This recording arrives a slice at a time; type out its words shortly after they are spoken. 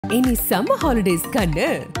Any summer holidays kannu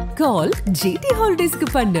call GT Holidays ku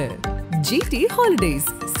pannu. GT Holidays,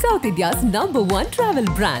 South India's #1 travel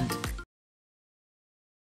brand.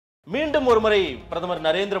 மீண்டும் ஒருமுறை பிரதமர்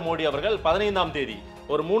நரேந்திர மோடி அவர்கள் 15ஆம் தேதி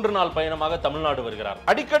ஒரு 3 நாள் பயணமாக தமிழ்நாடு வருகிறார்.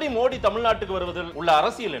 அடிக்கடி மோடி தமிழ்நாட்டுக்கு வருவதில் உள்ள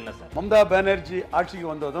அரசியல் என்ன சார்? மம்தா பானர்ஜி ஆட்சிக்கு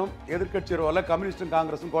வந்ததும் எதிர்க்கட்சி ரோல கம்யூனிஸ்டும்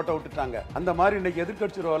காங்கிரஸும் கோட்டை விட்டுட்டாங்க. அந்த மாதிரி இன்னைக்கு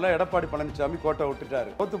எதிர்க்கட்சி ரோல எடப்பாடி பழனிசாமி கோட்டை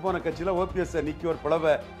விட்டுட்டாரு. தோத்து போன கட்சியில ஓபிஎஸ் நீக்கி ஒரு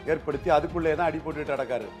பிளவை ஏற்படுத்தி அதுக்குள்ளே தான் அடி போட்டுட்டு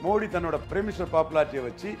நடக்காரு. மோடி தன்னோட பிரைம் மினிஸ்டர் பாப்புலாரிட்டியை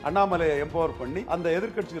வச்சு அண்ணாமலையை எம்பவர் பண்ணி அந்த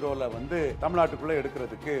எதிர்க்கட்சி ரோல தமிழ்நாட்டுக்குள்ள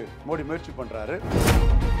எடுக்கிறதுக்கு மோடி முயற்சி பண்றாரு.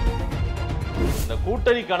 இந்த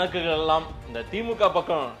கூட்டணி கணக்குகள் எல்லாம் இந்த திமுக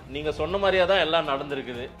பக்கம் நீங்க சொன்ன மாதிரியா தான் எல்லாம்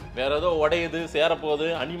நடந்திருக்குது. வேற ஏதோ உடையுது, சேரப்போகுது,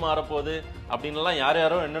 அணி மாறப்போகுது அப்படின்னு எல்லாம்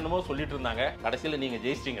யாரோ என்னென்னமோ சொல்லிட்டு இருந்தாங்க. கடைசியில நீங்க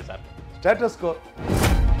ஜெயிச்சிட்டீங்க சார். Status quo.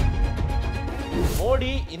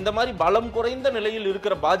 மோடி இந்த மாதிரி பலம் குறைந்த நிலையில்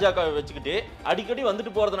இருக்கிற பாஜகவை வச்சுக்கிட்டு அடிக்கடி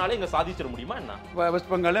வந்துட்டு போறதுனால இங்க சாதிச்சிட முடியுமா என்ன?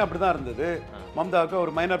 வெஸ்ட் பெங்காலே அப்படிதான் இருந்தது. மம்தாவுக்கு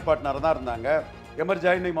ஒரு மைனர் பார்ட்னர் தான் இருந்தாங்க.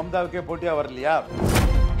 எமர்ஜாய் இன்னைக்கு மம்தாவுக்கே போட்டியா வரலையா?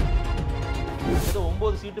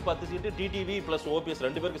 9 சீட்டு 10 சீட்டு டிடிவி பிளஸ் ஓபிஎஸ்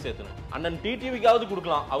 2 பேருக்கு சேர்த்துணும். அண்ணன் டிடிவிக்காவது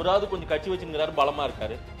கொடுக்கலாம், அவராவது கொஞ்சம் கட்சி வச்சுக்கிறாரு, பலமா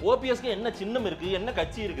இருக்காரு. ஓபிஎஸ்க்கு என்ன சின்னம் இருக்கு, என்ன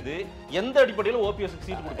கட்சி இருக்குது, எந்த அடிப்படையில் ஓபிஎஸ்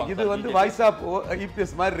சீட் கொடுப்பாங்க? இது வாய்ஸ் ஆஃப்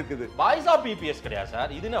இபிஎஸ் மாதிரி இருக்குது. வாய்ஸ் ஆஃப் இபிஎஸ் கிடையாது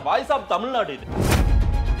சார், இது வாய்ஸ் ஆஃப் தமிழ்நாடு. இது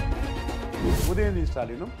உதயநிதி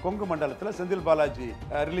ஸ்டாலினும் கொங்கு மண்டலத்தில் செந்தில் பாலாஜி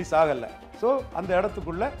ரிலீஸ் ஆகல. சோ அந்த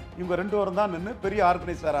இடத்துக்குள்ள இவங்க 2 பேரும் தான் நின்று பெரிய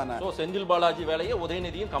ஆர்கனைசரான செந்தில் பாலாஜி வேலையை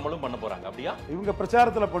உதயநிதியும் கமலும் பண்ண போறாங்க. அப்படியா? இவங்க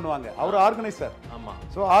பிரச்சாரத்துல பண்ணுவாங்க. அவர் ஆர்கனைசர். ஆமா.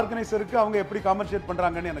 சோ ஆர்கனைசருக்கு அவங்க எப்படி காம்பன்சேட்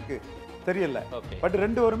பண்றாங்கன்னு எனக்கு தெரியல. பட்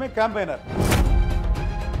 2 பேருமே கேம்பெயினர்.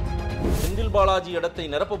 செந்தில் பாலாஜி இடத்தை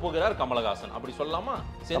நிரப்ப போகிறார் கமலஹாசன், அப்படி சொல்லலாமா?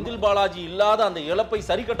 செந்தில் பாலாஜி இல்லாத அந்த இழப்பை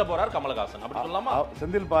சரி கட்ட போறார் கமலஹாசன், அப்படி சொல்லலாமா?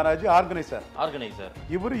 செந்தில் பாலாஜி ஆர்கனைசர்.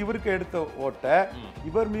 இவருக்கு எடுத்த ஓட்ட,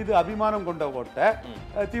 இவர் மீது அபிமானம் கொண்ட ஓட்ட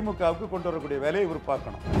திமுகவுக்கு கொண்டு வரக்கூடிய வேலையை இவர்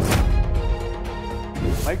பார்க்கணும்.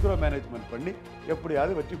 மைக்ரோ மேனேஜ்மெண்ட் பண்ணி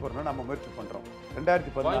எப்படியாவது வெற்றி பெறணும் நம்ம முயற்சி பண்றோம்.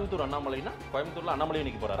 2014 கோயம்புத்தூர் அண்ணாமலைனா கோயம்புத்தூர்ல அண்ணாமலை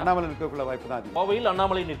நிக்க போறாரு. அண்ணாமலை நிற்கக்குள்ள வாய்ப்பு தான் அதிகம். கோவையில்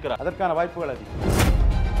அண்ணாமலை நிற்கிறார், அதற்கான வாய்ப்புகள் அதிகம்.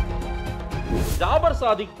 ஜாபர்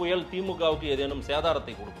சாதிக் புயல் திமுகவுக்கு ஏதேனும்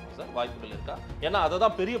சேதாரத்தை கொடுக்கும் சார்? வாய்ப்புகள் இருக்கா? ஏன்னா அதை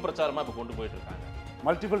தான் பெரிய பிரச்சாரமா இப்ப கொண்டு போயிட்டு இருக்காங்க.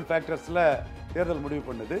 மல்டிபிள் ஃபேக்டர்ஸ்ல தேர்தல் முடிவு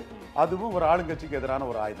பண்ணுது. அதுவும் ஒரு ஆளுங்கட்சிக்கு எதிரான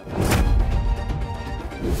ஒரு ஆயுதம்.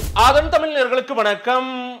 ஆதன் தமிழ் நேயர்களுக்கு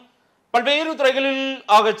வணக்கம். பல்வேறு துறைகளில்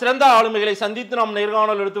ஆக சிறந்த ஆளுமைகளை சந்தித்து நாம்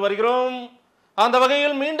நேர்காணல் எடுத்து வருகிறோம். அந்த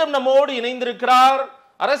வகையில் மீண்டும் நம்மோடு இணைந்திருக்கிறார்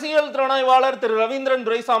அரசியல் திறனாய்வாளர் திரு ரவீந்திரன்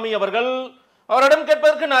துரைசாமி அவர்கள். அவரிடம்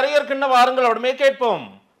கேட்பதற்கு நிறைய இருக்கின்ற வாருங்கள், அவருமே கேட்போம்.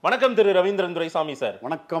 வணக்கம் திரு ரவீந்திரன் துரைசாமி சார்.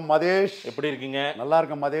 வணக்கம் மதேஷ், எப்படி இருக்கீங்க? நல்லா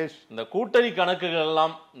இருக்கேன் மதேஷ். இந்த கூட்டணி கணக்குகள்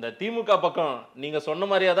எல்லாம் இந்த திமுக பக்கம் நீங்க சொன்ன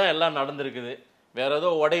மாதிரியா தான் எல்லாம் நடந்திருக்குது. வேற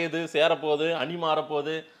ஏதோ உடையுது, சேரப்போகுது, அணி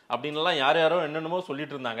மாறப்போகுது அப்படின்னு எல்லாம் யாரோ என்னென்னமோ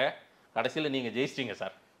சொல்லிட்டு இருந்தாங்க. கடைசியில நீங்க ஜெயிச்சிட்டீங்க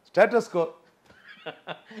சார். Status quo.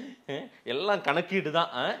 எல்லாம் கணக்கீடு தான்.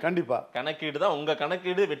 கண்டிப்பா கணக்கீடு தான். உங்க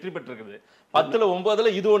கணக்கீடு வெற்றி பெற்றிருக்குது. 10ல 9ல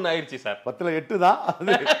இது ஒண்ணு ஆயிடுச்சு சார். 10ல 8 தான்.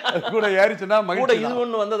 அது கூட ஏறிச்சுன்னா கூட இது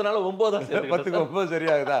ஒண்ணு வந்ததுனால 9 தான் சேர்த்து 10க்கு 9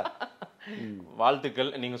 சரியாகுதா?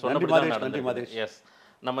 வாழ்த்துக்கள். நீங்க சொன்னபடி எஸ்.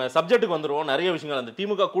 நம்ம சப்ஜெக்ட்டுக்கு வந்துருவோம். நிறைய விஷயங்கள் அந்த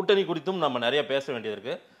திமுக கூட்டணி குறித்தும் நம்ம நிறைய பேச வேண்டியது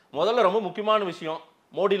இருக்கு. முதல்ல ரொம்ப முக்கியமான விஷயம்,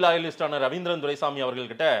 மோடி லாயலிஸ்டான ரவீந்திரன் துரைசாமி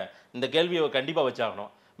அவர்கள்கிட்ட இந்த கேள்வியை கண்டிப்பா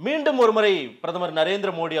வச்சாகணும். மீண்டும் ஒருமுறை பிரதமர்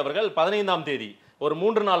நரேந்திர மோடி அவர்கள் 15ஆம் தேதி ஒரு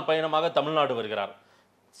 3 நாள் பயணமாக தமிழ்நாடு வருகிறார்.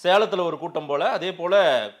 சேலத்தில் ஒரு கூட்டம் போல, அதே போல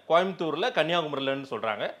கோயம்புத்தூர்ல, கன்னியாகுமரியிலன்னு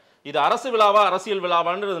சொல்றாங்க. இது அரசு விழாவா அரசியல்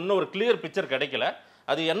விழாவான்றது இன்னும் ஒரு கிளியர் பிக்சர் கிடைக்கல.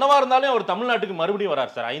 அது என்னவா இருந்தாலும் அவர் தமிழ்நாட்டுக்கு மறுபடியும்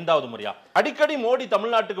வரார் சார், 5வது முறையா. அடிக்கடி மோடி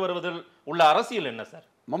தமிழ்நாட்டுக்கு வருவதில் உள்ள அரசியல் என்ன சார்?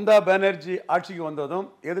 மம்தா பானர்ஜி ஆட்சிக்கு வந்ததும்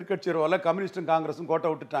எதிர்க்கட்சி ரோல கம்யூனிஸ்டும் காங்கிரஸும்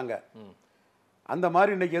கோட்டை விட்டுட்டாங்க. அந்த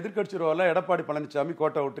மாதிரி இன்னைக்கு எதிர்க்கட்சி ரோல எடப்பாடி பழனிசாமி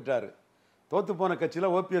கோட்டை விட்டுட்டாரு. தோத்து போன கட்சியில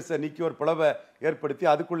ஓபிஎஸ் நீக்கி ஒரு பிளவை ஏற்படுத்தி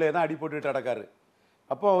அதுக்குள்ளே தான் அடி போட்டுட்டு நடக்காரு.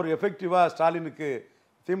 அப்போ அவர் எஃபெக்டிவா ஸ்டாலினுக்கு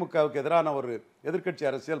திமுகவுக்கு எதிரான ஒரு எதிர்க்கட்சி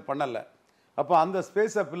அரசியல் பண்ணல. அப்போ அந்த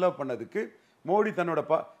ஸ்பேஸை ஃபில்அப் பண்ணதுக்கு மோடி தன்னோட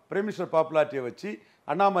பிரைம் மினிஸ்டர் பாப்புலாரிட்டியை வச்சு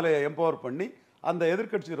அண்ணாமலையை எம்பவர் பண்ணி அந்த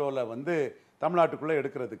எதிர்க்கட்சி ரோலை தமிழ்நாட்டுக்குள்ளே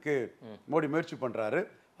எடுக்கிறதுக்கு மோடி முயற்சி பண்றாரு.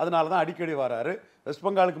 அதனால தான் அடிக்கடி வராரு. வெஸ்ட்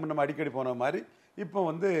பெங்காலுக்கு முன்ன அடிக்கடி போன மாதிரி இப்போ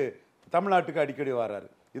தமிழ்நாட்டுக்கு அடிக்கடி வராரு.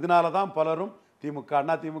 இதனால தான் பலரும் திமுக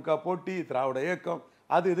அண்ணா திமுக போட்டி, திராவிட இயக்கம்,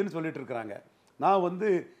 அது இதுன்னு சொல்லிட்டு இருக்கிறாங்க. நான்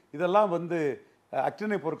இதெல்லாம்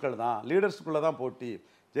அக்டினை பொருட்கள் தான், லீடர்ஸுக்குள்ள தான் போட்டி.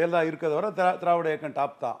 ஜெயலலிதா இருக்கிறத வரை திராவிட இயக்கம்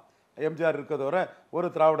டாப் தான். எம்ஜிஆர் இருக்கிறத வரை ஒரு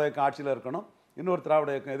திராவிட இயக்கம் ஆட்சியில் இருக்கணும், இன்னொரு திராவிட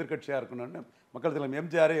இயக்கம் எதிர்கட்சியாக இருக்கணும்னு மக்கள் தலைவர்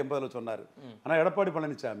எம்ஜிஆரே 80ல் சொன்னார். ஆனால் எடப்பாடி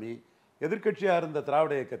பழனிசாமி எதிர்கட்சியாக இருந்த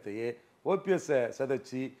திராவிட இயக்கத்தையே ஓபிஎஸ்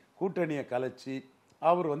சிதைச்சி கூட்டணியை கலைச்சி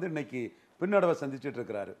அவர் இன்னைக்கு பின்னடைவை சந்திச்சுட்டு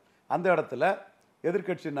இருக்கிறாரு. அந்த இடத்துல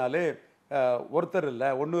எதிர்கட்சினாலே ஒருத்தர் இல்லை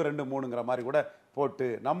 1 2 3ங்கிற மாதிரி கூட போட்டு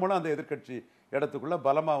நம்மளும் அந்த எதிர்கட்சி இடத்துக்குள்ள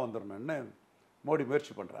பலமா வந்துடணும்னு மோடி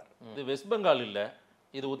முயற்சி பண்றாரு. இது வெஸ்ட் பெங்கால் இல்ல,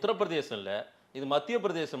 இது உத்தரப்பிரதேசம் இல்ல, இது மத்திய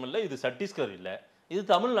பிரதேசம் இல்ல, இது சத்தீஸ்கர் இல்ல, இது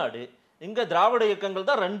தமிழ்நாடு. இங்க திராவிட இயக்கங்கள்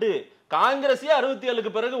தான் 2. காங்கிரஸே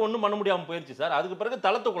 67க்கு பிறகு ஒன்றும் பண்ண முடியாமல் போயிருச்சு சார். அதுக்கு பிறகு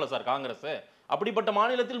தளத்துக்குள்ள சார் காங்கிரஸ். அப்படிப்பட்ட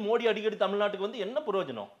மாநிலத்தில் மோடி அடிக்கடி தமிழ்நாட்டுக்கு வந்து என்ன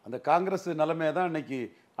பிரயோஜனம்? அந்த காங்கிரஸ் நிலைமையை தான் இன்னைக்கு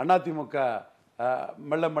அதிமுக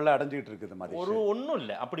மெல்ல மெல்ல அடைஞ்சிட்டு இருக்குது. மாதிரி ஒன்றும்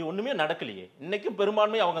இல்லை, அப்படி ஒண்ணுமே நடக்கலையே. இன்னைக்கு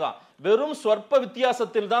பெரும்பான்மை அவங்க தான். வெறும் சொற்ப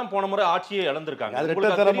வித்தியாசத்தில் தான் போன முறை ஆட்சியை இழந்திருக்காங்க.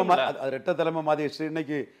 அது ரெட்ட தலைமை மாதிரி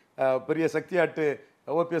இன்னைக்கு பெரிய சக்தியாட்டு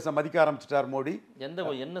ஓபிஎஸ் மதிக்க ஆரம்பிச்சிட்டார் மோடி.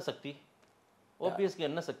 என்ன சக்தி? ஓபிஎஸ்க்கு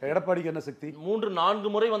என்ன சக்தி? எடப்பாடிக்கு என்ன சக்தி?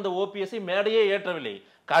 3-4 முறை வந்த ஓபிஎஸ்ஐ மேடையே ஏற்றவில்லை.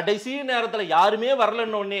 கடைசி நேரத்தில்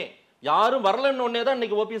யாரும் வரலன்னொன்னே தான்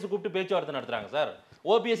இன்னைக்கு ஓபிஎஸ் கூப்பிட்டு பேச்சுவார்த்தை நடத்துறாங்க சார்.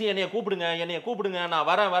 ஓபிஎஸ் என்னைய கூப்பிடுங்க நான்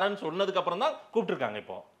வரேன்னு சொன்னதுக்கு அப்புறம் தான் கூப்பிட்டுருக்காங்க.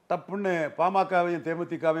 இப்போ தப்புன்னு பாமகவையும்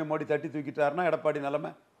தேமுதிகவையும் மோடி தட்டி தூக்கிட்டாருன்னா எடப்பாடி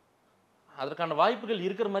நிலைமை அதற்கான வாய்ப்புகள்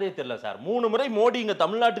இருக்கிற மாதிரியே தெரியல சார். 3 முறை மோடி இங்க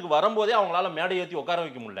தமிழ்நாட்டுக்கு வரும்போதே அவங்களால மேடை ஏற்றி உட்கார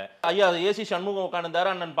வைக்க முடியல. ஐயா ஏசி சண்முகம் உட்கார்ந்தாரு,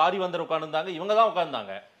 அண்ணன் பாரிவந்தர் உட்கார்ந்தாங்க, இவங்க தான்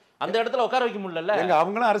உட்கார்ந்தாங்க. அந்த இடத்துல உட்கார வைக்க முடியல.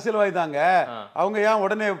 அவங்களும் அரசியல்வாதி தாங்க. அவங்க ஏன்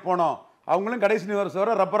உடனே போனோம்? அவங்களும் கடைசி நிமிஷம்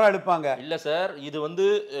வரை ரப்பரா எடுப்பாங்க. இல்ல சார், இது வந்து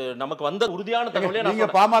நமக்கு வந்த உறுதியான தகவலே. நீங்க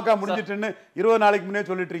பாமக முடிஞ்சிட்டுன்னு 20 நாளைக்கு முன்னே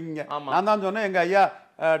சொல்லிட்டு இருக்கீங்க. நான் தான் சொன்னேன், எங்க ஐயா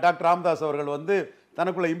டாக்டர் ராமதாஸ் அவர்கள் வந்து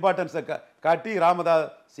தனக்குள்ள இம்பார்ட்டன்ஸை காட்டி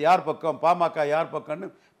ராமதாஸ் யார் பக்கம், பாமக யார் பக்கம்னு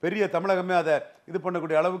பெரிய தமிழகமே அதை இது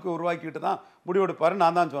பண்ணக்கூடிய அளவுக்கு உருவாக்கிட்டு தான் முடிவெடுப்பாரு.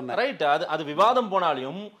 நான் தான் சொன்னேன். ரைட். அது விவாதம்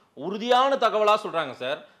போனாலும் உறுதியான தகவலா சொல்றாங்க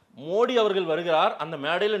சார். மோடி அவர்கள் வருகிறார், அந்த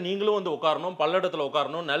மேடையில நீங்களும் வந்து உட்காரணும், பல்லடத்துல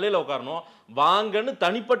உட்காரணும், நெல்லையில உட்காரணும், வாங்கன்னு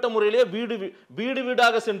தனிப்பட்ட முறையிலே வீடு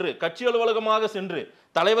வீடாக சென்று, கட்சி அலுவலகமாக சென்று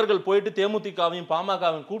தலைவர்கள் போயிட்டு தேமுதிகவையும்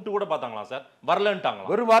பாமகவையும் கூட்டு கூட பார்த்தாங்களா சார்? வரலன்ட்டாங்க.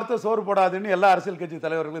 ஒரு வார்த்தை சோறு போடாதுன்னு எல்லா அரசியல் கட்சி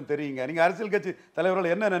தலைவர்களும் தெரியுங்க. நீங்க அரசியல் கட்சி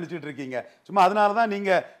தலைவர்கள் என்ன நினைச்சிட்டு இருக்கீங்க? சும்மா அதனாலதான்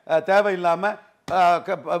நீங்க தேவையில்லாம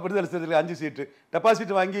விடுதலை சிறுத்தைகளுக்கு 5 சீட்டு டெபாசிட்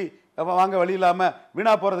வாங்க வழி இல்லாம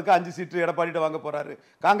வீணா போறதுக்கு 5 சீட்டு எடப்பாடிட்டு வாங்க போறாரு.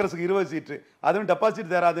 காங்கிரஸுக்கு 20 சீட்டு, அதுவும்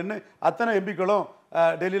டெபாசிட் தராதுன்னு அத்தனை எம்பிக்களும்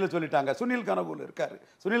டெல்லியில சொல்லிட்டாங்க. சுனில் கனகூல் இருக்காரு,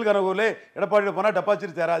 சுனில் கனகூலே எடப்பாடிட்டு போனா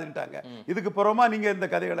டெபாசிட் தராதுட்டாங்க. இதுக்கு புறமா நீங்க இந்த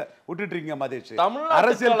கதைகளை விட்டுட்டு இருக்கீங்க. மதேஷ்,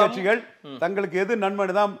 அரசியல் கட்சிகள் தங்களுக்கு எது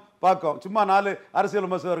நன்மைன்னு தான் பார்க்கும். சும்மா 4 அரசியல்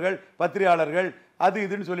விமர்சகர்கள் பத்திரிகையாளர்கள் அது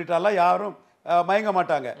இதுன்னு சொல்லிட்டாலாம் யாரும் மயங்க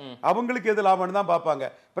மாட்டாங்க. அவங்களுக்கு எது லாபம்னு தான் பார்ப்பாங்க.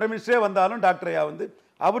 பிரைம் மினிஸ்டரே வந்தாலும் டாக்டர் ஐயா வந்து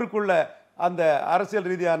அவருக்குள்ள அந்த அரசியல்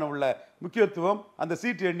ரீதியான உள்ள முக்கியத்துவம், அந்த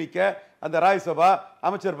சீட்டு எண்ணிக்கை, அந்த ராஜ்யசபா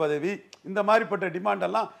அமைச்சர் பதவி, இந்த மாதிரிப்பட்ட டிமாண்ட்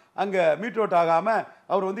எல்லாம் அங்க மீட் அவுட் ஆகாம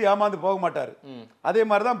அவர் வந்து ஏமாந்து போக மாட்டாரு. அதே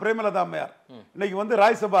மாதிரிதான் பிரேமலதா அம்மையார் இன்னைக்கு வந்து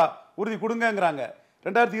ராஜ்யசபா உறுதி கொடுங்கிறாங்க.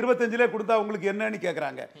 2025 கொடுத்தா உங்களுக்கு என்னன்னு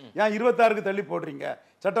கேட்கறாங்க. ஏன் 26க்கு தள்ளி போடுறீங்க?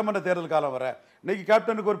 சட்டமன்ற தேர்தல் காலம் வர இன்னைக்கு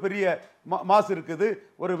கேப்டனுக்கு ஒரு பெரிய மாசு இருக்குது,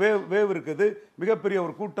 ஒரு வேவ் இருக்குது, மிகப்பெரிய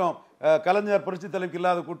ஒரு கூட்டம், கலைஞர் புரட்சி தலைவருக்கு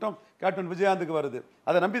இல்லாத கூட்டம் கேப்டன் விஜயகாந்துக்கு வருது.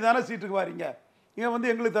 அதை நம்பி தானே சீட்டுக்கு வாரீங்க. இங்க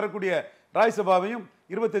வந்து எங்களுக்கு தரக்கூடிய ராஜ்யசபாவையும்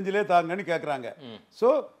 25 தாங்கன்னு கேட்கறாங்க. சோ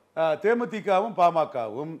தேமுதிகவும்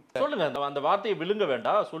பாமகவும் சொல்லுங்க, அந்த வார்த்தையை விழுங்க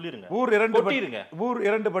வேண்டாம், சொல்லிருங்க. ஊர்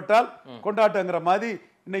இரண்டு பட்டால் கொண்டாட்டங்கிற மாதிரி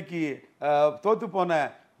இன்னைக்கு தோத்து போன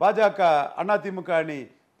பாஜக அதிமுக அணி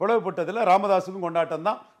பிளவுபட்டதுல ராமதாஸுக்கும் கொண்டாட்டம்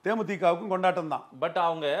தான், தேமுதிகவுக்கும் கொண்டாட்டம் தான். பட்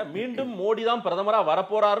அவங்க மீண்டும் மோடி தான் பிரதமரா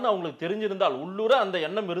வரப்போறாருன்னு அவங்களுக்கு தெரிஞ்சிருந்தால், உள்ளூர அந்த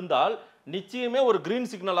எண்ணம் இருந்தால் நிச்சயமே ஒரு கிரீன்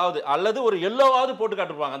சிக்னல் ஆகுது அல்லது ஒரு எல்லோவாவது போட்டு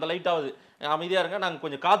காட்டிருப்பாங்க. அந்த லைட்டாவது அமைதியா இருங்க, நாங்க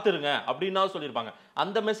கொஞ்சம் காத்துருங்க அப்படின்னா சொல்லியிருப்பாங்க.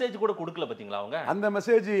 அந்த மெசேஜ் கூட கொடுக்கல பாத்தீங்களா அவங்க. அந்த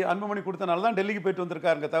மெசேஜ் அன்புமணி கொடுத்தனால தான் டெல்லிக்கு போயிட்டு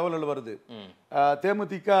வந்திருக்காருங்க. தகவல்கள் வருது.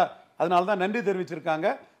 தேமுதிக அதனால தான் நன்றி தெரிவிச்சிருக்காங்க.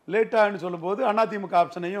 லேட்டான்னு சொல்லும் போது அதிமுக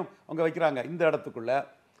ஆப்ஷனையும் அவங்க வைக்கிறாங்க. இந்த இடத்துக்குள்ள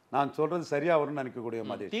நான் சொல்றது சரியா வரும்னு நினைக்கக்கூடிய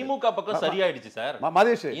மதேஷ், திமுக பக்கம் சரியாயிடுச்சு சார்.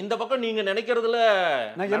 மதேஷ், இந்த பக்கம் நீங்க நினைக்கிறதுல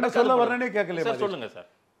நான் என்ன சொல்ல வரேனே கேட்கல. சொல்லுங்க சார்.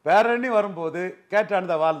 பேரணி வரும்போது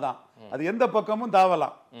கேட்டாண்ட வால் தான், அது எந்த பக்கமும்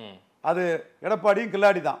தாவலாம். அது எடப்பாடியும்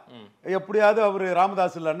கில்லாடி தான். எப்படியாவது அவரு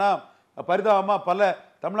ராமதாஸ் இல்லைன்னா பரிதாபமா பல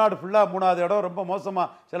தமிழ்நாடு ஃபுல்லா 3வது இடம், ரொம்ப மோசமா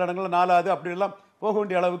சில இடங்கள்ல 4வது அப்படி எல்லாம் போக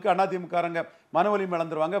வேண்டிய அளவுக்கு அதிமுகங்க மனவலிமை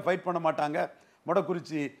இழந்துருவாங்க, ஃபைட் பண்ண மாட்டாங்க.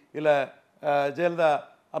 மொடக்குறிச்சி இல்ல ஜெயலலிதா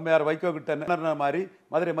அம்மையார் வைகோ கிட்ட திணறின மாதிரி,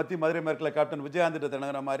 மதுரை மேற்கில் கேப்டன் விஜயகாந்த்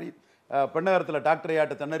திணறின மாதிரி, பெண்ணகரத்தில் டாக்டர்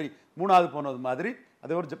ஐயாட்ட திணறி 3வது போனது மாதிரி,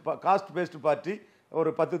 அது ஒரு காஸ்ட் பேஸ்ட் பார்ட்டி, ஒரு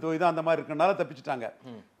 10 தொகுதி தான் அந்த மாதிரி இருக்கனால தப்பிச்சுட்டாங்க.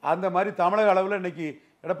 அந்த மாதிரி தமிழக அளவில் இன்னைக்கு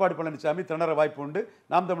எடப்பாடி பழனிசாமி திணற வாய்ப்பு உண்டு.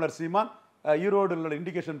 நாம் தமிழர் சீமான் ஈரோடு உள்ள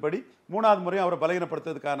இண்டிகேஷன் படி 3வது முறையும் அவரை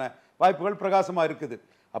பலகீனப்படுத்துறதுக்கான வாய்ப்புகள் பிரகாசமா இருக்குது.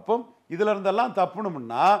 அப்போ இதுல இருந்தெல்லாம்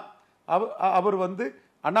தப்பணும்னா அவர் வந்து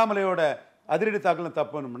அண்ணாமலையோட அதிரடி தாக்கல்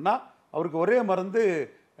தப்பணும்னா அவருக்கு ஒரே மருந்து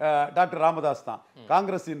டாக்டர் ராமதாஸ் தான்.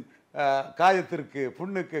 காங்கிரஸின் காயத்திற்கு,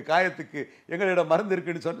 புண்ணுக்கு, காயத்துக்கு எங்களிடம் மருந்து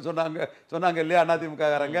இருக்குன்னு சொன்னாங்க இல்லையா அதிமுக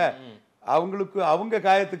காரங்க, அவங்களுக்கு அவங்க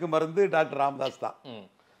காயத்துக்கு மருந்து டாக்டர் ராமதாஸ் தான்.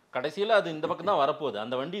 கடைசியில அது இந்த பக்கம் தான் வரப்போகுது.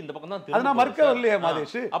 அந்த வண்டி இந்த பக்கம் தான் அது நான் மறுக்கவே இல்லையே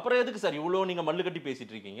மாதேஷ். அப்புறம் எதுக்கு சார் இவ்வளவு நீங்க மல்லு கட்டி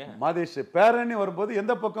பேசிட்டு இருக்கீங்க? மாதேஷ் பேரணி வரும்போது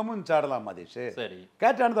எந்த பக்கமும் சாடலாம் மாதேஷ். சரி,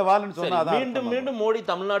 கேட்டானத வால்னு சொன்னா மீண்டும் மீண்டும் மோடி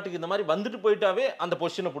தமிழ்நாட்டுக்கு இந்த மாதிரி வந்துட்டு போயிட்டாவே அந்த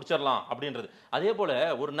பொசிஷனை பிடிச்சிடலாம் அப்படின்றது. அதே போல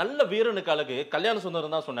ஒரு நல்ல வீரனுக்கு அழகு கல்யாண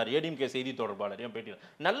சுந்தரம் தான் சொன்னார், ஏடிஎம்கே செய்தி தொடர்பாளர் பேட்டி.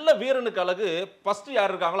 நல்ல வீரனுக்கு அழகு ஃபர்ஸ்ட்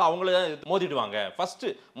யார் இருக்காங்களோ அவங்கள மோதிடுவாங்க. ஃபர்ஸ்ட்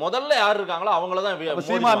முதல்ல யார் இருக்காங்களோ அவங்கள தான்.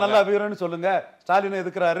 சீமா நல்ல வீரன்னு சொல்லுங்க. ஸ்டாலின்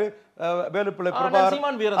எதுக்குறாரு? வேலுப்பிள்ளை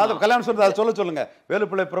பிரபாகரன் கல்யாணம் சொல்றது அதை சொல்லுங்க.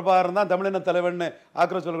 வேலுப்பிள்ளை பிரபாகரன் தான் தமிழின தலைவன்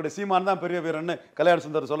ஆக்கிர சொல்லக்கூடிய சீமான் தான் பெரிய வீரன் கல்யாண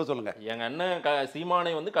சுந்தரம் சொல்லுங்க. எங்க அண்ணன்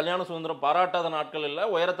சீமானை வந்து கல்யாண சுந்தரம் பாராட்டாத நாட்கள் இல்ல.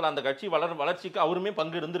 உயரத்துல அந்த கட்சி வளர்ச்சிக்கு அவருமே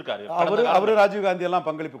பங்கு இருந்திருக்காரு. அவரு ராஜீவ்காந்தி எல்லாம்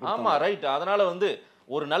பங்களிப்பு. ஆமா ரைட். அதனால வந்து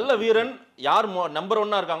ஒரு நல்ல வீரன் யார் நம்பர்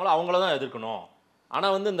 1 இருக்காங்களோ அவங்கள தான் எதிர்க்கணும். ஆனா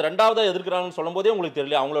வந்து இந்த ரெண்டாவதா எதிர்க்கிறாங்கன்னு சொல்லும் போதே உங்களுக்கு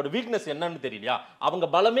தெரியல அவங்களோட வீக்னஸ் என்னன்னு தெரியலையா? அவங்க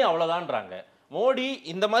பலமே அவ்வளவுதான்றாங்க. மோடி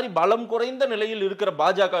இந்த மாதிரி பலம் குறைந்த நிலையில் இருக்கிற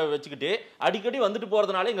பாஜகவை வச்சுக்கிட்டு அடிக்கடி வந்துட்டு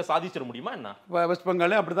போறதுனால இங்க சாதிச்சிட முடியுமா என்ன? வெஸ்ட்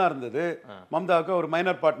பெங்காலே அப்படிதான் இருந்தது. மம்தாவுக்கு ஒரு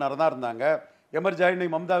மைனர் பார்ட்னர் தான் இருந்தாங்க. எமர்ஜாய்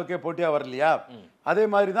இன்னைக்கு மம்தாவுக்கே போட்டியா வரலையா? அதே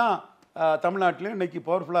மாதிரி தான் தமிழ்நாட்டிலையும் இன்னைக்கு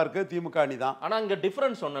பவர்ஃபுல்லா இருக்கு திமுக அணி தான். ஆனா இங்க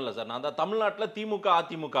டிஃபரன்ஸ் சொன்னல சார், நான் தமிழ்நாட்டுல திமுக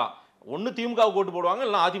அதிமுக ஒன்னு திமுகவுக்கு ஓட்டு போடுவாங்க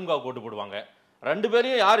இல்ல அதிமுகவுக்கு ஓட்டு போடுவாங்க. ரெண்டு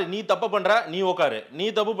பேரையும் யாரு நீ தப்பு பண்ற நீ உட்காரு, நீ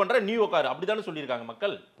தப்பு பண்ற நீ உட்காரு, அப்படித்தானே சொல்லியிருக்காங்க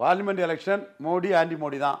மக்கள். Parliament election Modi anti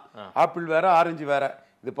Modi தான். ஆப்பிள் வேற ஆரஞ்சு வேற.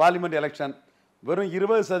 இது பார்லிமெண்ட் எலெக்ஷன். வெறும்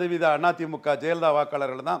 20% அதிமுக ஜெயலலிதா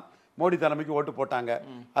வாக்காளர்கள் தான் மோடி தலைமைக்கு ஓட்டு போட்டாங்க.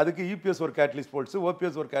 அதுக்கு இபிஎஸ் ஒரு கேட்டலிஸ்ட் போல்ஸ்,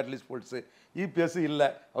 ஓபிஎஸ் ஒரு கேட்டலிஸ்ட் போல்ஸ். இபிஎஸ் இல்லை,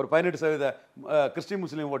 அவர் 18% கிறிஸ்டின்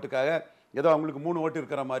முஸ்லீம் ஓட்டுக்காக ஏதோ அவங்களுக்கு 3 ஓட்டு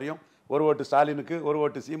இருக்கிற மாதிரியும், ஒரு ஓட்டு ஸ்டாலினுக்கு, ஒரு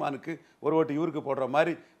ஓட்டு சீமானுக்கு, ஒரு ஓட்டு இவருக்கு போடுற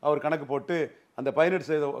மாதிரி அவர் கணக்கு போட்டு அந்த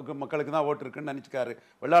 18% மக்களுக்கு தான் ஓட்டு இருக்குன்னு நினைச்சுக்காரு.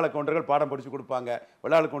 வெள்ளாள கவுண்டர்கள் பாடம் படிச்சு கொடுப்பாங்க.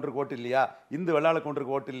 வெள்ளாள கவுண்டருக்கு ஓட்டு இல்லையா, இந்த வெள்ளாள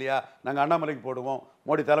கவுண்டருக்கு ஓட்டு இல்லையா, நாங்கள் அண்ணாமலைக்கு போடுவோம்,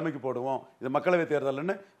 மோடி தலைமைக்கு போடுவோம், இது மக்களவை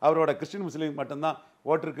தேர்தல்னு அவரோட கிறிஸ்டின் முஸ்லீம் மட்டும்தான்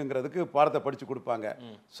ஓட்டு இருக்குங்கிறதுக்கு பாடத்தை படிச்சு கொடுப்பாங்க.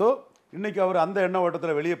 ஸோ இன்னைக்கு அவர் அந்த எண்ண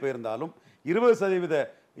ஓட்டத்தில் வெளியே போயிருந்தாலும் 20%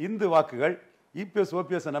 இந்து வாக்குகள் இபிஎஸ்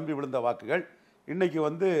ஓபிஎஸ் நம்பி விழுந்த வாக்குகள் இன்னைக்கு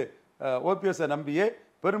வந்து ஓபிஎஸ் நம்பியே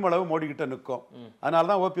பெருமளவு மோடிக்கிட்ட நிற்கும். அதனால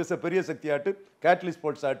தான் ஓபிஎஸ் பெரிய சக்தியாட்டு கேட்டலிஸ்ட்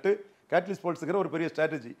போல்ஸ் ஆட்டு, கேட்டலிஸ்ட் போல்ஸுங்கிற ஒரு பெரிய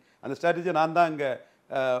ஸ்ட்ராட்டஜி. அந்த ஸ்ட்ராட்டஜியை நான் தான் இங்கே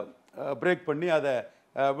பிரேக் பண்ணி அதை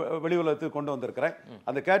வெளி உலகத்துக்கு கொண்டு வந்திருக்கிறேன்.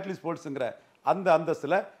 அந்த கேட்டலிஸ்ட் போல்ஸுங்கிற அந்த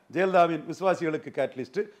அந்தஸ்தில் ஜெயலலிதாவின் விசுவாசிகளுக்கு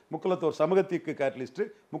கேட்டலிஸ்ட்டு, முக்குலத்தோர் சமூகத்திற்கு கேட்டலிஸ்ட்டு,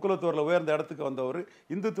 முக்குலத்தோரில் உயர்ந்த இடத்துக்கு வந்தவர்,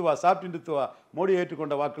 இந்துத்துவா சாப்ட் இந்துத்துவா மோடி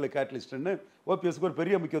ஏற்றுக்கொண்ட வாக்குகளை கேட்டலிஸ்ட்டுன்னு ஓபிஎஸ்க்கு ஒரு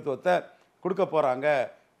பெரிய முக்கியத்துவத்தை கொடுக்க போகிறாங்க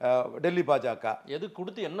டெல்லி பாஜக. எது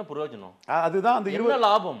கொடுத்து என்ன பிரயோஜனம்? அதுதான் அந்த 20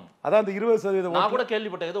 லாபம். அதான் அந்த 20% நான் கூட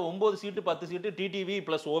கேள்விப்பட்டேன், ஏதோ 9 சீட்டு 10 சீட்டு டிடிவி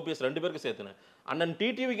பிளஸ் ஓபிஎஸ் 2 பேருக்கு சேர்த்துனேன். அண்ணன்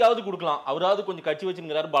டிடிவிக்காவது கொடுக்கலாம், அவராவது கொஞ்சம் கட்சி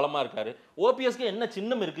வச்சுங்கிறாரு, பலமா இருக்காரு. ஓபிஎஸ்க்கு என்ன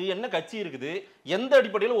சின்னம் இருக்கு, என்ன கட்சி இருக்குது, எந்த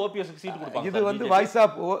அடிப்படையில் ஓபிஎஸ்க்கு சீட் கொடுப்பாங்க? இது வந்து வாய்ஸ்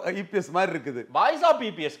ஆஃப் இபிஎஸ் மாதிரி இருக்குது. வாய்ஸ் ஆஃப்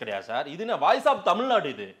இபிஎஸ் கிடையாது சார், இது என்ன வாய்ஸ் ஆஃப் தமிழ்நாடு.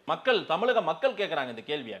 இது மக்கள், தமிழக மக்கள் கேட்கறாங்க இந்த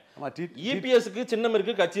கேள்வியை. இபிஎஸ்க்கு சின்னம்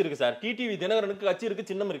இருக்கு, கட்சி இருக்கு சார். டிடிவி தினகரனுக்கு கட்சி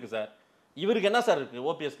இருக்கு, சின்னம் இருக்கு சார். இவருக்கு என்ன சார் இருக்கு?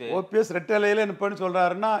 ஓபிஎஸ் ரெட்டையில நிப்பன்னு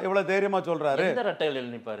சொல்றாருன்னா எவ்வளவு தைரியமா சொல்றாரு. எந்த ரெட்டையில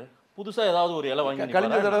நிப்பாரு? புதுசா ஏதாவது ஒரு இலை வாங்கி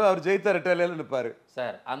கழிஞ்ச தடவை அவர் ஜெயித்த ரெட்டையில நிப்பாரு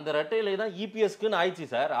சார். அந்த ரெட்டையில தான் இபிஎஸ்க்குன்னு ஆயிடுச்சு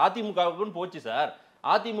சார், அதிமுகவுக்குன்னு போச்சு சார்.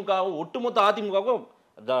 அதிமுக ஒட்டுமொத்த அதிமுகவும்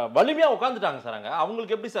வலிமையா உட்காந்துட்டாங்க சார். அங்க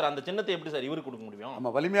அவங்களுக்கு எப்படி சார் அந்த சின்னத்தை எப்படி சார் இவருக்கு கொடுக்க முடியும்?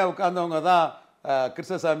 நம்ம வலிமையா உட்கார்ந்தவங்க தான்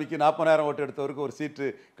கிருஷ்ணசாமிக்கு 40,000 ஓட்டு எடுத்தவருக்கு ஒரு சீட்டு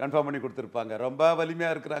கன்ஃபார்ம் பண்ணி கொடுத்துருப்பாங்க. ரொம்ப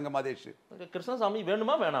வலிமையா இருக்கிறாங்க மாதேஷ். கிருஷ்ணசாமி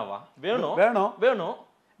வேணுமா வேணாவா? வேணும் வேணும் வேணும்.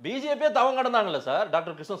 பிஜேபியே தவம் கடந்தாங்கல்ல சார்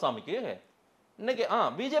டாக்டர் கிருஷ்ணசாமிக்கு. இன்னைக்கு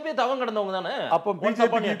பிஜேபி தவம் கடந்தவங்க தானே. அப்போ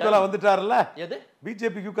பிஜேபி ஈக்குவலா வந்துட்டாருல. எது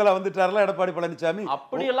பிஜேபி ஈக்குவலா வந்துட்டாருல எடப்பாடி பழனிசாமி?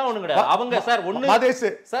 அப்படி எல்லாம் ஒண்ணு கிடையாது. அவங்க சார் ஒண்ணு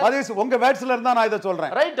மாதேஷ் உங்க வேட்ஸ்ல இருந்தா நான் இத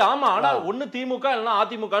சொல்றேன். ரைட். ஆமா. ஆனா ஒண்ணு திமுக இல்லனா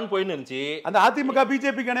அதிமுகன்னு போய் நின்னுச்சு. அந்த அதிமுக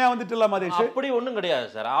பிஜேபி கணையா வந்துட்டல மாதேஷ். அப்படி ஒண்ணும் கிடையாது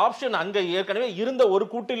சார். ஆப்ஷன் அங்க ஏற்கனவே இருந்த ஒரு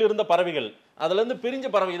கூட்டில் இருந்த பறவைகள், அதுல இருந்து பிரிஞ்ச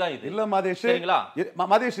பறவை தான் இது. இல்ல மாதேஷ், சரிங்களா?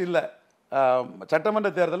 மாதேஷ் இல்ல, சட்டமன்ற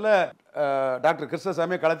தேர்தலில் டாக்டர்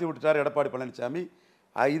கிருஷ்ணசாமியை கலத்தி விட்டுட்டார் எடப்பாடி பழனிசாமி.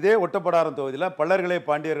 இதே ஒட்டப்படாரம் தொகுதியில் பல்லர்களே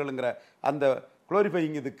பாண்டியர்கள்ங்கிற அந்த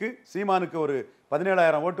குளோரிஃபையிங் இதுக்கு சீமானுக்கு ஒரு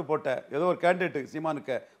 17,000 ஓட்டு போட்ட ஏதோ ஒரு கேண்டிடேட்டுக்கு,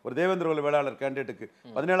 சீமானுக்கு ஒரு தேவேந்திர வேளாளர் கேண்டிடேட்டுக்கு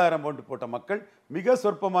 17,000 ஓட்டு போட்ட மக்கள் மிக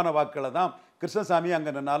சொற்பமான வாக்குகளை தான் கிருஷ்ணசாமி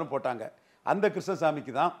அங்கே நின்னாலும் போட்டாங்க. அந்த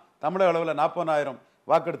கிருஷ்ணசாமிக்கு தான் தமிழக அளவில் 40,000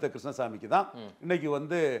 வாக்கெடுத்த கிருஷ்ணசாமிக்கு தான் இன்னைக்கு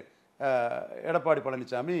வந்து எடப்பாடி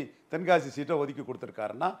பழனிசாமி தென்காசி சீட்டை ஒதுக்கி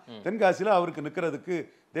கொடுத்திருக்காருன்னா தென்காசியில அவருக்கு நிக்கிறதுக்கு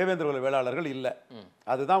தேவேந்திர வேளாளர்கள் இல்ல.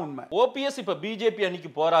 அதுதான் உண்மை. ஓபிஎஸ் இப்ப பிஜேபி அணிக்கு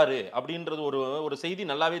போறாரு அப்படின்றது ஒரு செய்தி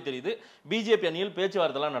நல்லாவே தெரியுது. பிஜேபி அணியில்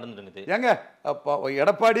பேச்சுவார்த்தை நடந்துருக்குது. ஏங்க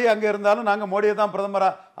எடப்பாடி அங்க இருந்தாலும் நாங்க மோடியை தான் பிரதமரா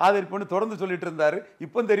ஆதரிப்புன்னு தொடர்ந்து சொல்லிட்டு இருந்தாரு.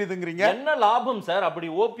 இப்போ தெரியுதுங்கிறீங்க. என்ன லாபம் சார்? அப்படி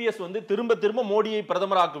ஓபிஎஸ் வந்து திரும்ப திரும்ப மோடியை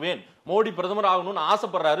பிரதமராக்குவேன், மோடி பிரதமர் ஆகணும்னு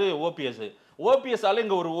ஆசைப்படுறாரு ஓபிஎஸ். ஓபிஎஸ் ஆல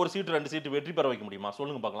இங்க ஒரு சீட்டு 2 சீட்டு வெற்றி பெற வைக்க முடியுமா?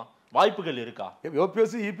 சொல்லுங்க பார்க்கலாம். வாய்ப்புகள் இருக்கா?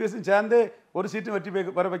 ஓபிஎஸ் இபிஎஸ் சேர்ந்து ஒரு சீட்டு வெற்றி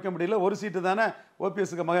பெற வைக்க முடியல. ஒரு சீட்டு தானே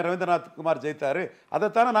ஓபிஎஸ்க்கு மகன் ரவீந்திரநாத் குமார் ஜெயித்தாரு.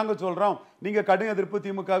 அதைத்தானே நாங்க சொல்றோம். நீங்க கடும் எதிர்ப்பு,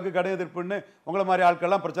 திமுகவுக்கு கடும் எதிர்ப்புன்னு உங்களை மாதிரி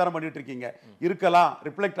ஆட்கள்லாம் பிரச்சாரம் பண்ணிட்டு இருக்கீங்க. இருக்கலாம்,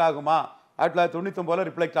 ரிஃப்ளெக்ட் ஆகுமா? 1999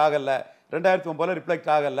 ரிஃப்ளெக்ட் ஆகல, 2009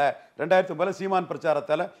 ரிஃப்ளெக்ட் ஆகல. 2009 சீமான்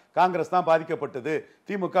பிரச்சாரத்தால காங்கிரஸ் தான் பாதிக்கப்பட்டது,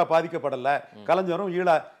 திமுக பாதிக்கப்படல. கலைஞரும் ஈழ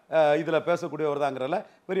இதுல பேசக்கூடியவர் தாங்கிறல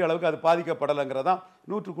பெரிய அளவுக்கு அது பாதிக்கப்படலைங்கிறதான்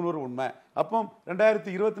 100க்கு 100 உண்மை. அப்போ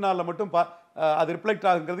 2024 மட்டும் அது ரிஃப்ளெக்ட்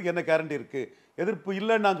ஆகுங்கிறதுக்கு என்ன கேரண்டி இருக்கு? எதிர்ப்பு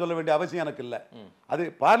இல்லைன்னு நான் சொல்ல வேண்டிய அவசியம் எனக்கு இல்லை. அது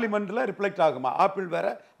பார்லிமெண்ட்ல ரிஃப்ளெக்ட் ஆகுமா? ஆப்பிள் வேற,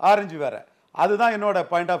 ஆரஞ்சு வேற. அதுதான் என்னோட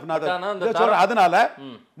பாயிண்ட் ஆஃப் வியூ. அதனால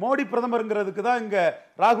மோடி பிரதமருங்கிறதுக்கு தான் இங்க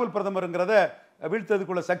ராகுல் பிரதமருங்கிறத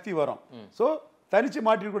வீழ்த்ததுக்குள்ள சக்தி வரும். சோ தனிச்சு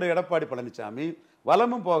மாட்டிக்கூடிய எடப்பாடி பழனிசாமி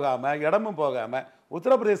வலமும் போகாம இடமும் போகாம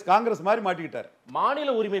உத்தரப்பிரதேஷ் காங்கிரஸ் மாதிரி மாட்டிக்கிட்டார். மாநில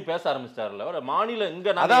உரிமை பேச ஆரம்பிச்சிட்டாருல்ல மாநில.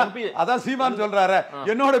 இங்க அதான் சீமான் சொல்றாரு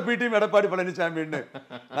என்னோட பிடிஎம் எடப்பாடி பழனிசாமின்னு.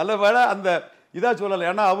 நல்ல வேளை அந்த இதா சொல்லலை.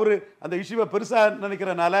 ஏன்னா அவரு அந்த இஷ்யூவை பெருசா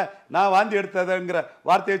நினைக்கிறனால நான் வாந்தி எடுத்ததுங்கிற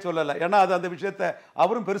வார்த்தையை சொல்லலை. ஏன்னா அது அந்த விஷயத்தை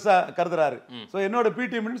அவரும் பெருசா கருதுறாரு. சோ என்னோட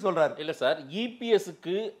பிடிஎம்னு சொல்றாரு. இல்ல சார்,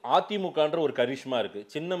 இபிஎஸ்க்கு அதிமுகன்ற ஒரு கரிஷ்மா இருக்கு,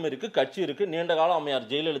 சின்னம் இருக்கு, கட்சி இருக்கு, நீண்ட காலம் அம்மையார்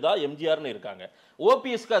ஜெயலலிதா, எம்ஜிஆர்னு இருக்காங்க.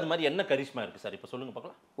 ஓபிஎஸ்க்கு அது மாதிரி என்ன கரிஷ்மா இருக்கு சார்? இப்ப சொல்லுங்க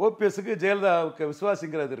பார்க்கலாம். ஓபிஎஸ்க்கு ஜெயலலிதாவுக்கு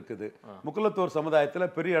விசுவாசிங்கிறது இருக்குது. முக்குலத்தோர் சமுதாயத்துல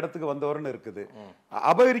பெரிய இடத்துக்கு வந்தவர்னு இருக்குது.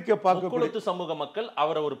 அபகரிக்க பார்க்க சமூக மக்கள்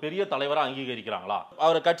அவரை ஒரு பெரிய தலைவரா அங்கீகரிக்கிறாங்களா?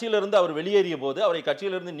 அவரை கட்சியில இருந்து அவர் வெளியேறிய போது, அவரை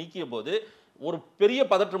கட்சியிலிருந்து நீக்கிய போது ஒரு பெரிய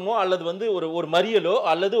பதற்றமோ அல்லது ஒரு மறியலோ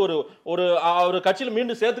அல்லது ஒரு கட்சியில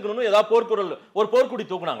மீண்டும் சேர்த்துக்கணும்னு ஏதாவது போர்க்குரல், ஒரு போர்க்குடி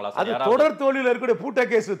தூக்குனாங்களா? அது தொடர் தோல்வியில் இருக்கக்கூடிய பூட்ட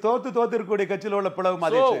கேஸ், தோத்து இருக்கக்கூடிய கட்சியில உள்ள பிளவு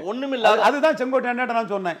மாதிரி ஒண்ணுமில்ல. அதுதான் செங்கோட்டை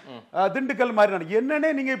நான் சொன்னேன். திண்டுக்கல் மாதிரி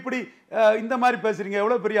என்னன்னே நீங்க இப்படி இந்த மாதிரி பேசுறீங்க?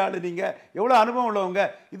 எவ்வளவு பெரிய ஆளு நீங்க, எவ்வளவு அனுபவம் உள்ளவங்க.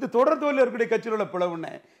 இது தொடர் தோல்வியில் இருக்கக்கூடிய கட்சியில உள்ள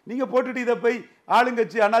பிளவுன்னு நீங்க போட்டுட்டு இதை போய்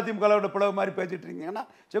ஆளுங்கட்சி அதிமுக பிளவு மாதிரி பேசிட்டு இருக்கீங்கன்னா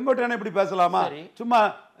செங்கோட்டை இப்படி பேசலாமா? சும்மா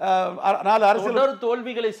 4 அரசியல்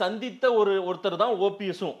தோல்விகளை சந்தித்த ஒருத்தர் தான்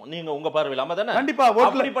ஓபிஎஸும். நீங்க உங்க பார்வையில் ஆமாதானே? கண்டிப்பா.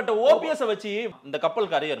 அப்படிப்பட்ட ஓபிஎஸ் வச்சு இந்த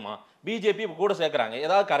கப்பல் கரையேறுமா? பிஜேபி கூட சேர்க்கறாங்க,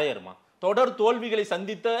 ஏதாவது கரையேறுமா? தொடர் தோல்விகளை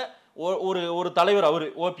சந்தித்த ஒரு தலைவர் அவரு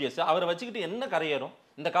ஓபிஎஸ், அவரை வச்சுக்கிட்டு என்ன கரையேறும்?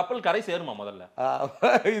 இந்த கப்பல் கரை சேருமா? முதல்ல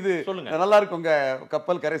இது சொல்லுங்க. நல்லா இருக்கும், உங்க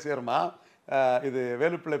கப்பல் கரை சேருமா? இது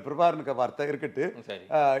வேலுப்பிள்ளை பிரபாகரனுக்கு வார்த்தை இருக்கட்டு.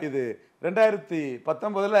 இது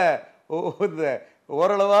 2019 இந்த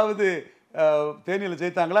ஓரளவாவது தேனியில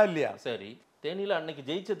ஜெயித்தாங்களா இல்லையா? சரி, தேனியில அன்னைக்கு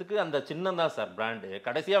ஜெயிச்சதுக்கு அந்த சின்னம் தான் சார் பிராண்டு.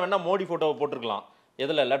 கடைசியா வேணா மோடி போட்டோவை போட்டிருக்கலாம்.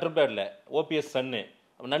 எதுல? லெட்டர் பேட்ல ஓபிஎஸ் சன்னு.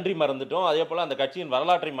 நன்றி மறந்துட்டோம். அதே போல அந்த கட்சியின்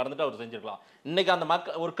வரலாற்றை மறந்துட்டு அவர் செஞ்சிருக்கலாம். இன்னைக்கு அந்த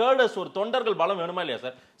மக்கள் ஒரு கேர்டஸ், ஒரு தொண்டர்கள் பலம் வேணுமா இல்லையா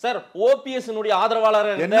சார்? சார் ஓபிஎஸ் ஆதரவாளர்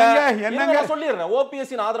சொல்லிடுறேன்.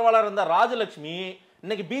 ஓபிஎஸ் ஆதரவாளர் இருந்த ராஜலட்சுமி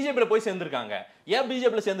இன்னைக்கு பிஜேபியில போய் சேர்ந்திருக்காங்க. ஏன்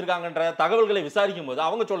பிஜேபியில சேர்ந்திருக்காங்கன்ற தகவல்களை விசாரிக்கும் போது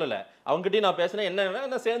அவங்க சொல்லல. அவங்ககிட்ட நான் பேசினேன்,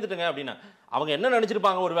 என்ன சேர்ந்துட்டுங்க அப்படின்னா அவங்க என்ன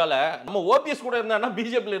நினைச்சிருப்பாங்க, ஒருவேளை நம்ம ஓபிஎஸ் கூட இருந்தா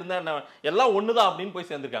பிஜேபியில இருந்தா எல்லாம் ஒண்ணுதான் அப்படின்னு போய்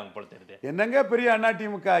சேர்ந்திருக்காங்க போல தெரியுது. என்னங்க பெரிய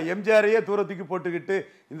அதிமுக எம்ஜிஆரையே தூரத்துக்கு போட்டுக்கிட்டு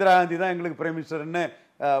இந்திரா காந்தி தான் எங்களுக்கு பிரைம் மினிஸ்டர்னு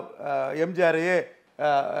எம்ஜிஆரையே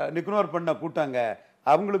நிக்னோர் பண்ண கூட்டாங்க.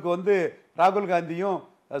 அவங்களுக்கு ராகுல் காந்தியும்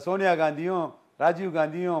சோனியா காந்தியும் ராஜீவ்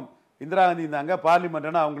காந்தியும் இந்திரா காந்தியும் தாங்க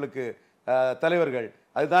பார்லிமெண்ட்னா அவங்களுக்கு தலைவர்கள்.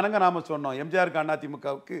 அதுதானங்க நாம சொன்னோம். எம்ஜிஆருக்கு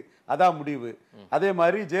அதிமுகவுக்கு அதான் முடிவு. அதே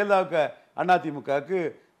மாதிரி ஜெயலலிதாவுக்கு அதிமுகவுக்கு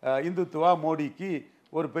இந்துத்துவா, மோடிக்கு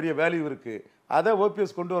ஒரு பெரிய வேல்யூ இருக்கு. அதை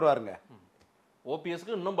ஓபிஎஸ் கொண்டு வருவாருங்க.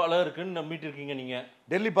 ஓபிஎஸ்க்கு இன்னும் பலம் இருக்குன்னு நம்பிட்டு இருக்கீங்க நீங்க.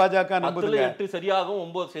 டெல்லி பாஜக 8 சரியாகும்,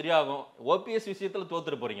 9 சரியாகும். ஓபிஎஸ் விஷயத்துல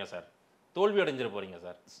தோத்துட்டு போறீங்க சார், தோல்வி அடைஞ்சிட போறீங்க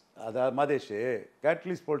சார். அதாவது மதேஷ்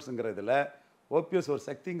கேட்லிஸ் போல்ஸ்ங்கிறதுல ஓபிஎஸ் ஒரு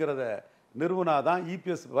சக்திங்கிறத நிறுவனாதான்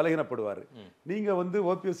இபிஎஸ் பலகீனப்படுவார். நீங்க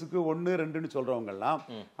ஓபிஎஸ்க்கு 1, 2ன்னு சொல்றவங்கலாம்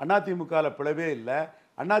அதிமுக பிளவே இல்லை,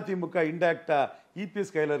 அதிமுக இன்டைரக்டா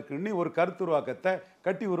இபிஎஸ் கையில இருக்குன்னு ஒரு கருத்துருவாக்கத்தை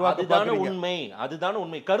கட்டி உருவாக்க உண்மை. அதுதான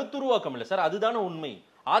உண்மை, கருத்துருவாக்கம் இல்ல சார், அதுதான உண்மை.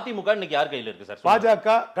 அதிமுக இன்னைக்கு யார் கையில இருக்கு சார்?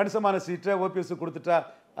 பாஜக கணிசமான சீட்டை ஓபிஎஸ் கொடுத்துட்டா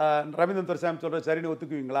ரவீந்திரன் துரைசாமி சொல்ற சரின்னு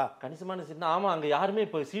ஒத்துக்குவீங்களா? கணிசமான சீட் ஆமா. அங்க யாருமே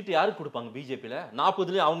இப்ப சீட்டு யாருக்கு கொடுப்பாங்க? பிஜேபியில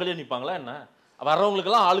 40 அவங்களே நிப்பாங்களா என்ன?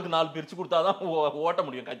 வர்றவங்களுக்கெல்லாம் ஆளுக்கு 4 பிரிச்சு கொடுத்தாதான் ஓட்ட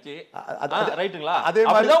முடியும் கட்சி. ரைட்டுங்களா? அதே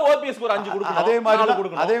மாதிரி ஓபிஎஸ் ஒரு 5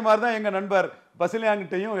 கொடுக்கணும். அதே மாதிரி தான் எங்க நண்பர்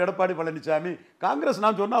பசிலியாங்கிட்டையும் எடப்பாடி பழனிசாமி காங்கிரஸ்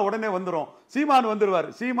நான் சொன்னா உடனே வந்துரும். சீமான் வந்துருவாரு.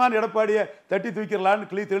 சீமான் எடப்பாடியை தட்டி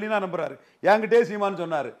தூக்கிடலான்னு தெளிவா நம்புறாரு. என்கிட்டே சீமான்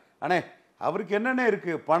சொன்னாரு, அண்ணே அவருக்கு என்னென்ன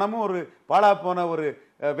இருக்கு, பணமும் ஒரு பாழா போன ஒரு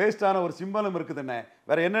வேஸ்டான ஒரு சிம்பலும் இருக்குதுண்ணே,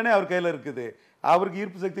 வேற என்னன்னே அவர் கையில இருக்குது, அவருக்கு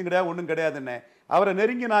ஈர்ப்பு சக்தியும் கிடையாது, ஒன்றும் கிடையாதுண்ணே, அவரை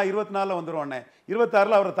நெருங்கி நான் 24 வந்துருவோண்ணே,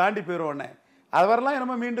 26 அவரை தாண்டி போயிடுவோண்ணே, அவரெல்லாம்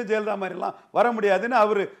என்னமோ மீண்டும் ஜெயலலிதா மாதிரிலாம் வர முடியாதுன்னு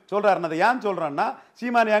அவர் சொல்கிறாரு. அதை ஏன் சொல்கிறான்னா,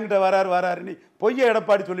 சீமான் என்கிட்ட வராருன்னு பொய்யை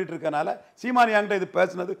எடப்பாடி சொல்லிட்டு இருக்கனால சீமான் என்கிட்ட இது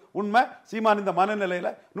பேசுனது உண்மை. சீமான் இந்த மனநிலையில்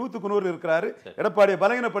 100க்கு 100 இருக்கிறாரு. எடப்பாடியை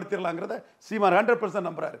பலகீனப்படுத்திடலாங்கிறத சீமான் 100%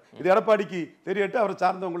 நம்புறாரு. இது எடப்பாடிக்கு தெரியட்டு, அவரை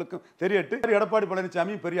சார்ந்தவங்களுக்கும் தெரியட்டு. எடப்பாடி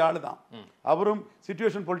பழனிசாமி பெரிய ஆளு தான், அவரும்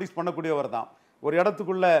சிச்சுவேஷன் பொலிட்டிக்ஸ் பண்ணக்கூடியவர் தான். ஒரு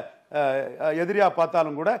இடத்துக்குள்ள எதிரியா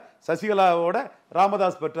பார்த்தாலும் கூட சசிகலாவோட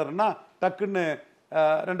ராமதாஸ் பெற்றர்னா டக்குன்னு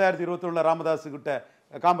 2021 ராமதாஸ் கிட்ட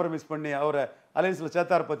காம்ப்ரமைஸ் பண்ணி அவரை அலையன்ஸில்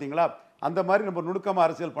சேர்த்தார் பார்த்தீங்களா? அந்த மாதிரி நம்ம நுணுக்கமாக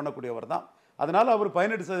அரசியல் பண்ணக்கூடியவர் தான். அதனால் அவர்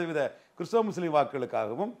 18% கிறிஸ்தவ முஸ்லீம்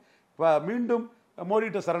வாக்குகளுக்காகவும் மீண்டும்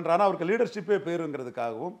மோடிகிட்ட சரண்டர் ஆனால் அவருக்கு லீடர்ஷிப்பே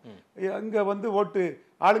பேருங்கிறதுக்காகவும் இங்கே வந்து ஓட்டு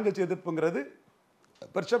ஆளுங்கட்சி எதிர்ப்புங்கிறது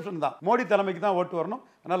பெர்செப்ஷன் தான். மோடி தலைமைக்கு தான் ஓட்டு வரணும்.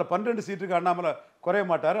 அதனால் 12 சீட்டுக்கு அண்ணாமலை குறைய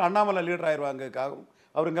மாட்டார், அண்ணாமலை லீடர் ஆயிடுவாங்கக்காகவும்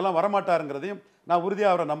அவர் இங்கெல்லாம் வரமாட்டாருங்கிறதையும் நான்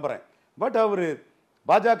உறுதியாக அவரை நம்புகிறேன். பட் அவர்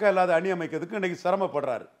பாஜக இல்லாத அணி அமைக்கிறதுக்கு இன்னைக்கு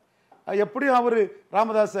சிரமப்படுறாரு. எப்படியும் அவர்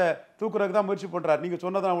ராமதாஸை தூக்குறதுக்கு தான் முயற்சி பண்ணுறாரு. நீங்கள்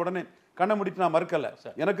சொன்னதான் உடனே கண்ணை முடிட்டு நான் மறுக்கலை.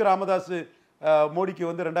 எனக்கு ராமதாஸ் மோடிக்கு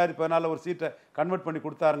வந்து 2014 ஒரு சீட்டை கன்வெர்ட் பண்ணி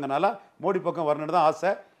கொடுத்தாருங்கனால மோடி பக்கம் வரணுன்னு தான்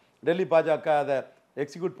ஆசை. டெல்லி பாஜக அதை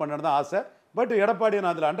எக்ஸிக்யூட் பண்ணணுன்னு தான் ஆசை. பட் எடப்பாடியை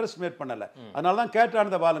நான் அதில் அண்டர் எஸ்டிமேட் பண்ணலை. அதனால தான்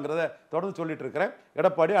கேட்டானத பாலுங்கிறத தொடர்ந்து சொல்லிட்டு இருக்கிறேன்.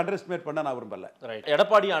 எடப்பாடி அண்டர் எஸ்டிமேட் பண்ண நான் விரும்பலை. ரைட்,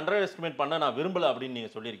 எடப்பாடியை அண்டர் எஸ்டிமேட் பண்ண நான் விரும்பலை அப்படின்னு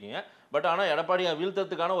நீங்கள் சொல்லியிருக்கீங்க. பட் ஆனால் எடப்பாடியை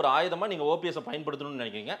வீழ்த்ததுக்கான ஒரு ஆயுதமாக நீங்கள் ஓபிஎஸ் பயன்படுத்தணும்னு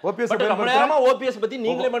நினைக்கிறீங்க. ஓபிஎஸ் பற்றி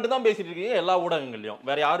நீங்களே மட்டும் தான் பேசிட்டு இருக்கீங்க எல்லா ஊடகங்களையும்,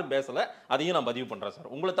 வேற யாரும் பேசலை. அதையும் நான் பதிவு பண்ணுறேன்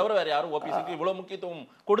சார். உங்களை தவிர வேற யாரும் ஓபிஎஸ்க்கு இவ்வளோ முக்கியத்துவம்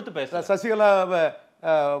கொடுத்து பேசல. சசிகலாவை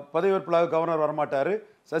பதவியேற்புலாக கவர்னர் வரமாட்டார்,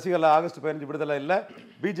 சசிகலா ஆகஸ்ட் 15 விடுதலை இல்லை,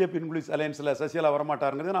 பிஜேபி இன்குலிஸ் அலையன்ஸில் சசிகலா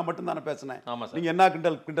வரமாட்டாருங்கிறது நான் மட்டும் தானே பேசினேன். நீங்க என்ன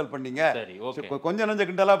கிண்டல் பண்ணீங்க? கொஞ்சம் நெஞ்ச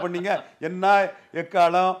கிண்டலா பண்ணீங்க. என்ன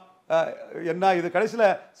எக்காலம் என்ன இது? கடைசியில்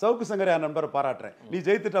சவுக்கு சங்கரையா நண்பரை பாராட்டுறேன். நீ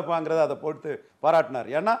ஜெயித்துட்டப்பாங்கிறத அதை போட்டு பாராட்டினார்.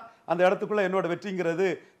 ஏன்னா அந்த இடத்துக்குள்ள என்னோட வெற்றிங்கிறது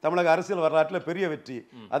தமிழக அரசியல் வரலாற்றில் பெரிய வெற்றி.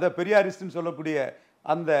 அதை பெரியாரிஸ்ட்னு சொல்லக்கூடிய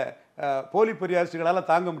அந்த போலி பெரியாரிஸ்டுகளால்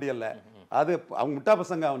தாங்க முடியல. அது அவங்க முட்டா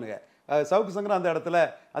பசங்க அவனுங்க. சவுக்கு சங்கர் அந்த இடத்துல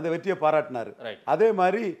அந்த வெற்றியை பாராட்டினார். அதே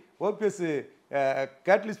மாதிரி ஓபிஎஸ்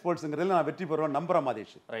கேட்லிஸ் ஸ்போர்ட்ஸ்ங்கிறதுல நான் வெற்றி பெறுவேன் நம்புறேன்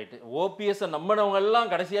மாதேஷ். ரைட், ஓபிஎஸ் நம்பினவங்க எல்லாம்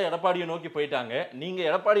கடைசியா எடப்பாடியை நோக்கி போயிட்டாங்க. நீங்க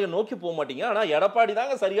எடப்பாடியை நோக்கி போக மாட்டீங்க, ஆனா எடப்பாடி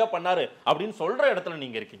தாங்க சரியா பண்ணாரு அப்படின்னு சொல்ற இடத்துல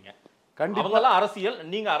நீங்க இருக்கீங்க. கண்டிப்பா அரசியல்,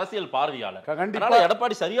 நீங்க அரசியல் பார்வையாளர். கண்டிப்பா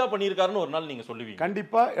எடப்பாடி சரியா பண்ணியிருக்காருன்னு ஒரு நாள் நீங்க சொல்லுவீங்க.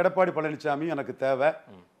 கண்டிப்பா எடப்பாடி பழனிசாமி எனக்கு தேவை.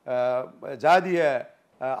 ஜாதிய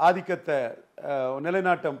ஆதிக்கத்தை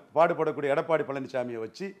நிலைநாட்ட பாடுபடக்கூடிய எடப்பாடி பழனிசாமியை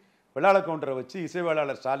வச்சு, வெள்ளாள கவுண்டரை வச்சு இசை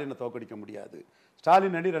வேளாளர் ஸ்டாலினை தோக்கடிக்க முடியாது.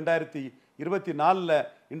 ஸ்டாலின் அணி 2024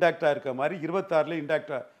 இன்டாக்டாக இருக்க மாதிரி 26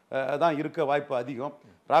 இன்டாக்டாக தான் இருக்க வாய்ப்பு அதிகம்.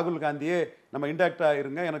 ராகுல் காந்தியே நம்ம இன்டாக்டாக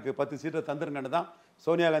இருங்க, எனக்கு 10 சீட்டை தந்துருங்கன்னு தான்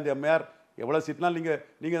சோனியா காந்தி அம்மையார் எவ்வளோ சீட்னாலும்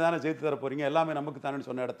நீங்கள் தானே ஜெயித்து தர போகிறீங்க, எல்லாமே நமக்கு தானேன்னு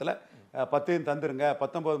சொன்ன இடத்துல 10 தந்துருங்க,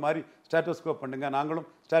 19 மாதிரி ஸ்டேட்டஸ்கோ பண்ணுங்க, நாங்களும்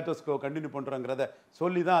ஸ்டேட்டஸ்கோ கண்டினியூ பண்ணுறோங்கிறத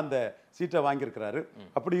சொல்லி தான் அந்த சீட்டை வாங்கியிருக்கிறாரு.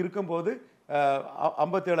 அப்படி இருக்கும்போது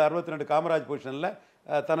 57, 62 காமராஜ் பொசிஷனில்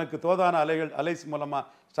தனக்கு தோதான அலைஸ் மூலமாக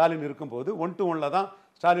ஸ்டாலின் இருக்கும்போது 1-1 தான்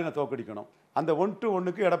ஸ்டாலினை தோக்கடிக்கணும். அந்த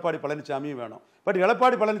 1-1க்கு எடப்பாடி பழனிசாமியும் வேணும். பட்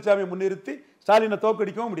எடப்பாடி பழனிசாமியை முன்னிறுத்தி ஸ்டாலினை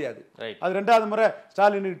தோக்கடிக்கவும் முடியாது. அது 2வது முறை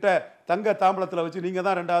ஸ்டாலின்கிட்ட தங்க தாம்பளத்தில் வச்சு நீங்கள்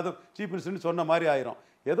தான் 2வது சீஃப் மினிஸ்டர்னு சொன்ன மாதிரி ஆயிரும்.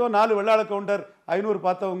 ஏதோ 4 வெள்ளாள கவுண்டர் 500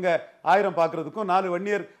 பார்த்தவங்க 1000 பார்க்கறதுக்கும், 4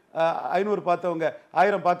 வன்னியர் 500 பார்த்தவங்க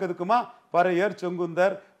 1000 பார்க்கறதுக்குமா பறையர்,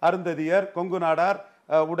 செங்குந்தர், அருந்ததியர், கொங்கு நாடார்,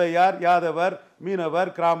 உடையார், யாதவர்,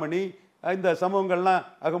 மீனவர், கிராமணி, இந்த சமூகங்கள்லாம்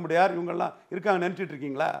அகமுடையார் இவங்கெல்லாம் இருக்காங்க நினச்சிட்டு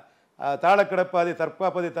இருக்கீங்களா? தாழ கிடப்பாதை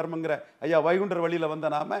தற்காப்பதை தர்மங்கிற ஐயா வைகுண்டர் வழியில் வந்த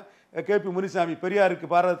நாம கேபி முனிசாமி பெரியாருக்கு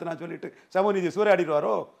பாரதத்தை நான் சொல்லிட்டு சமூகநீதி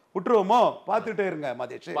சூறையாடிடுவாரோ? விட்டுருவோமோ? பார்த்துட்டே இருங்க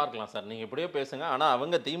மாதேஷ். பார்க்கலாம் சார், நீங்க இப்படியே பேசுங்க. ஆனா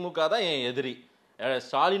அவங்க திமுக தான் என் எதிரி,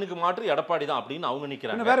 ஸ்டாலினுக்கு மாற்று எடப்பாடி தான் அப்படின்னு அவங்க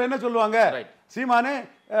நிக்கிறாங்க. வேற என்ன சொல்லுவாங்க? சீமானே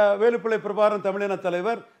வேலுப்பிள்ளை பிரபாகரன் தமிழின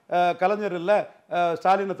தலைவர், கலைஞர் இல்ல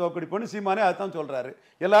ஸ்டாலினை தோக்கடிப்போன்னு சீமானே அதுதான் சொல்றாரு.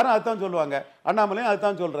 எல்லாரும் அதுதான் சொல்லுவாங்க, அண்ணாமலையும்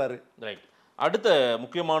அதுதான் சொல்றாரு. ரைட், அடுத்த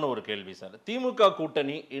முக்கியமான ஒரு கேள்வி சார். திமுக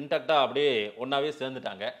கூட்டணி இன்டாக்டா அப்படியே ஒன்னாவே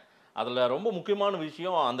சேர்ந்துட்டாங்க. அதுல ரொம்ப முக்கியமான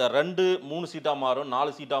விஷயம், அந்த 2-3 சீட்டா மாறும்,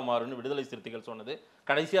 4 சீட்டா மாறும்னு விடுதலை சிறுத்தைகள் சொன்னது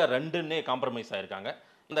கடைசியா 2ன்னே காம்ப்ரமைஸ் ஆயிருக்காங்க.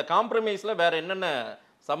 இந்த காம்ப்ரமைஸ்ல வேற என்னென்ன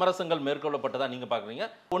சமரசங்கள் மேற்கொள்ளப்பட்டதா நீங்க பாக்குறீங்க?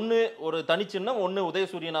 ஒன்னு ஒரு தனிச்சின்னம், ஒன்னு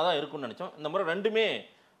உதயசூரியனா தான் இருக்கும்னு நினைச்சோம். இந்த முறை 2மே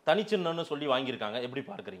தனிச்சின்னம்னு சொல்லி வாங்கியிருக்காங்க. எப்படி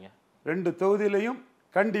பார்க்குறீங்க? 2 தொகுதியிலையும்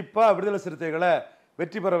கண்டிப்பா விடுதலை சிறுத்தைகளை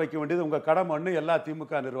வெற்றி பெற வைக்க வேண்டியது உங்க கடமைன்னு எல்லா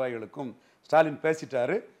திமுக நிர்வாகிகளுக்கும் ஸ்டாலின்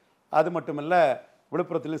பேசிட்டாரு. அது மட்டுமல்ல,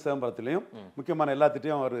 விழுப்புரத்திலையும் சிதம்பரத்திலையும் முக்கியமான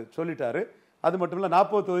எல்லாத்திட்டையும் அவர் சொல்லிட்டாரு. அது மட்டும் இல்லை,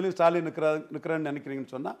 40 தொகுதியிலும் ஸ்டாலின் நிற்கிறேன்னு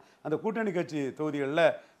நினைக்கிறீங்கன்னு சொன்னால் அந்த கூட்டணி கட்சி தொகுதிகளில்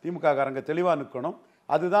திமுக காரங்க தெளிவாக நிற்கணும்.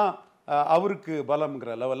 அதுதான் அவருக்கு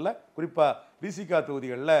பலம்ங்கிற லெவலில், குறிப்பாக பிசிகா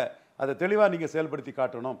தொகுதிகளில் அதை தெளிவாக நீங்கள் செயல்படுத்தி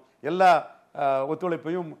காட்டணும். எல்லா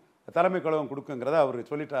ஒத்துழைப்பையும் தலைமை கழகம் கொடுக்குங்கிறத அவர்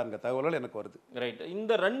சொல்லிட்டாருங்க தகவல்கள் எனக்கு வருது. ரைட்.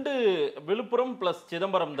 இந்த 2 விழுப்புரம் பிளஸ்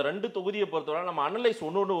சிதம்பரம் இந்த 2 தொகுதியை பொறுத்தவரை நம்ம அனலைஸ்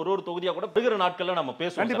ஒரு தொகுதியா கூட பிறகு நாட்கள்ல நம்ம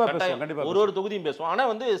பேசுவோம். கண்டிப்பா ஒரு தொகுதியும் பேசுவோம். ஆனா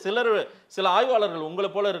வந்து சில ஆய்வாளர்கள்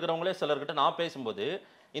உங்களை போல இருக்கிறவங்களே சிலர்கிட்ட நான் பேசும்போது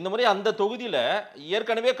இந்த முறை அந்த தொகுதியில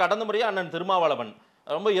ஏற்கனவே கடந்த முறையே அண்ணன் திருமாவளவன்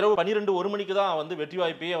ரொம்ப இரவு 12-1 மணிக்கு தான் வந்து வெற்றி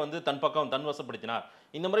வாய்ப்பையே வந்து தன் பக்கம் தன்வசப்படுத்தினார்.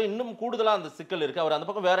 இந்த முறை இன்னும் கூடுதலா அந்த சிக்கல் இருக்கு. அவர் அந்த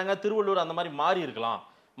பக்கம் வேற எங்க திருவள்ளூர் அந்த மாதிரி மாறி இருக்கலாம்.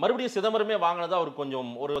 மறுபடியும் சிதம்பரமே வாங்கினது அவருக்கு கொஞ்சம்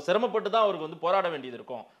ஒரு சிரமப்பட்டு தான் அவருக்கு வந்து போராட வேண்டியது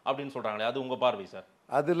இருக்கும் அப்படின்னு சொல்றாங்களே, அது உங்க பார்வை சார்?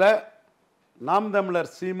 அதுல நாம் தமிழர்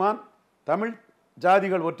சீமான் தமிழ்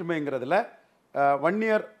ஜாதிகள் ஒற்றுமைங்கிறதுல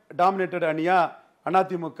வன்னியர் டாமினேட்டட் அணியா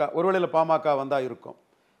அதிமுக ஒருவேளையில பாமக வந்தா இருக்கும்.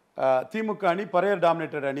 திமுக அணி பறையர்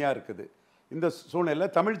டாமினேட்டட் அணியா இருக்குது. இந்த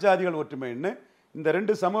சூழ்நிலையில் தமிழ் ஜாதிகள் ஒற்றுமைன்னு இந்த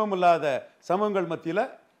 2 சமூகம் இல்லாத சமூகங்கள் மத்தியில்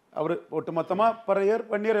அவர் ஒட்டுமொத்தமா பறையர்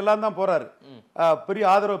வன்னியர் எல்லாம் தான் போறாரு. பெரிய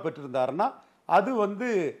ஆதரவு பெற்றிருந்தாருன்னா அது வந்து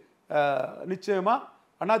நிச்சயமா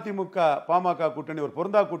அதிமுக பாமக கூட்டணி ஒரு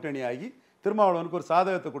பொருந்தா கூட்டணி ஆகி திருமாவளவனுக்கு ஒரு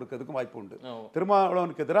சாதகத்தை கொடுக்கிறதுக்கும் வாய்ப்பு உண்டு.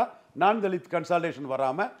 திருமாவளவனுக்கு எதிராக நான் தலித் கன்சால்டேஷன்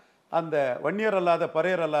வராம அந்த வன்னியர் அல்லாத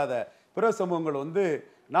பறையர் அல்லாத பிற சமூகங்கள் வந்து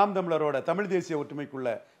நாம் தமிழரோட தமிழ் தேசிய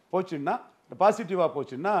ஒற்றுமைக்குள்ள போச்சுன்னா பாசிட்டிவா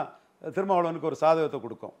போச்சுன்னா திருமாவளவனுக்கு ஒரு சாதகத்தை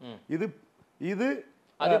கொடுக்கும். இது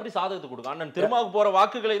அது எப்படி சாதகத்தை கொடுக்கும்? அண்ணன் திருமாவுக்கு போற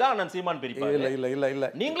வாக்குகளை தான் அண்ணன் சீமான் பிரிப்பாரு. இல்ல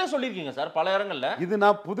நீங்களே சொல்லிருக்கீங்க சார் பல இடங்கள்ல. இது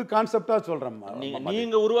நான் புது கான்செப்டா சொல்றேன்.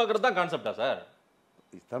 நீங்க உருவாக்குறது தான் கான்செப்டா சார்?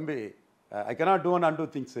 தம்பி, I cannot do and undo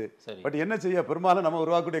things. But என்ன செய்ய, பெரும்பாலும் நம்ம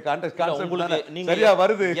உருவாக்கக்கூடிய கான்செப்ட் சரியா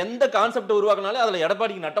வருது. எந்த கான்செப்ட் உருவாக்குனாலும் அதுல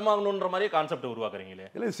எடப்பாடிக்கு நட்டமாகணும்ன்ற மாதிரியே கான்செப்ட் உருவாக்குறீங்களே.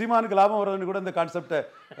 இல்ல சீமானுக்கு லாபம் வருதுன்னு கூட இந்த கான்செப்டை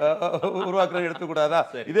உருவாக்குறது எடுத்துக்கூடாதா?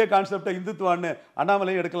 இதே கான்செப்டை இந்துத்துவான்னு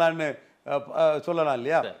அண்ணாமலை எடுக்கலான்னு சொல்லலாம்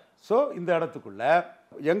இல்லையா? ஸோ இந்த இடத்துக்குள்ள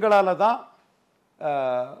எங்களால தான்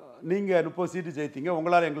நீங்க 30 சீட்டு ஜெயித்தீங்க,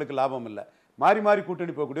 உங்களால எங்களுக்கு லாபம் இல்லை, மாறி மாறி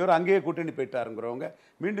கூட்டணி போகக்கூடியவர் அங்கேயே கூட்டணி போயிட்டாருங்கிறவங்க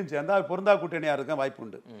மீண்டும் சேர்ந்தா பொருந்தா கூட்டணியா இருக்க வாய்ப்பு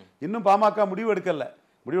உண்டு. இன்னும் பாமக முடிவு எடுக்கல.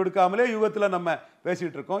 முடிவு எடுக்காமலே யுகத்தில் நம்ம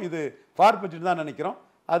பேசிட்டு இருக்கோம். இது ஃபார் பெட்ஜெட் தான் நினைக்கிறோம்.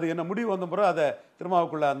 அது என்ன முடிவு வந்த பிறகு அதை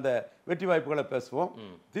திருமாவுக்குள்ள அந்த வெற்றி வாய்ப்புகளை பேசுவோம்.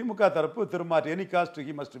 திமுக தரப்பு திருமாற்று எனி காஸ்ட்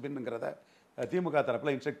ஹி மஸ்ட் வின்ங்கிறத திமுக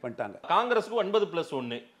தரப்புல இன்ஸ்ட்ரக்ட் பண்ணிட்டாங்க. காங்கிரஸுக்கு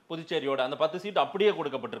 9+1 புதுச்சேரியோட அந்த 10 சீட் அப்படியே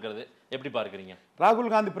கொடுக்கப்பட்டிருக்கிறது. எப்படி பார்க்கிறீங்க? ராகுல்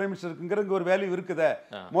காந்தி பிரைம் மினிஸ்டருக்குங்கிற ஒரு வேல்யூ இருக்குதே,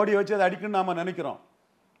 மோடியை வச்சு அதை அடிக்கணும்னு நாம நினைக்கிறோம்.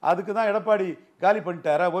 அதுக்கு தான் எடப்பாடி காலி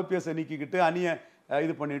பண்ணிட்டாரா, ஓபிஎஸ்ஸை நீக்கிக்கிட்டு அணியை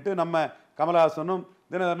இது பண்ணிட்டு நம்ம கமலஹாசனும்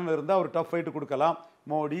தினகரனும் இருந்தால் ஒரு டஃப் ஃபைட்டு கொடுக்கலாம்.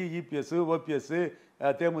 மோடி, இபிஎஸ், ஓபிஎஸ்,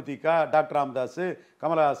 தேமுதிக, டாக்டர் ராமதாஸ்,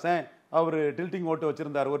 கமலஹாசன் அவர் டில்ட்டிங் ஓட்டு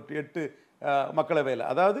வச்சிருந்தார் ஒரு 8 மக்களவையில்.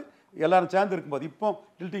 அதாவது எல்லாரும் சேர்ந்து இருக்கும்போது இப்போ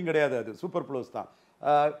டில்ட்டிங் கிடையாது, அது சூப்பர் ப்ளோஸ் தான்.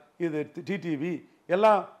 இது டிடிவி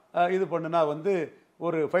எல்லாம் இது பண்ணுனா வந்து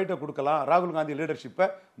ஒரு ஃபைட்டை கொடுக்கலாம். ராகுல் காந்தி லீடர்ஷிப்பை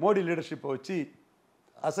மோடி லீடர்ஷிப்பை வச்சு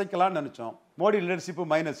அசைக்கலாம்னு நினச்சோம். மோடி லீடர்ஷிப்பு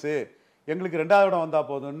மைனஸு, எங்களுக்கு 2வது இடம் வந்தால்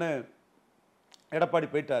போதும்னு எடப்பாடி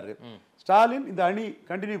போயிட்டாரு. ஸ்டாலின் இந்த அணி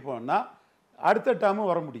கண்டினியூ பண்ணால் அடுத்த டேர்மும்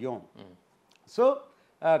வர முடியும். ஸோ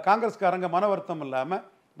காங்கிரஸ்காரங்க மன வருத்தம் இல்லாமல்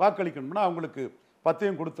வாக்களிக்கணும்னா அவங்களுக்கு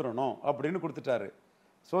 10 கொடுத்துடணும் அப்படின்னு கொடுத்துட்டாரு.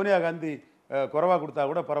 சோனியா காந்தி குறைவாக கொடுத்தா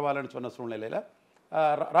கூட பரவாயில்லன்னு சொன்ன சூழ்நிலையில்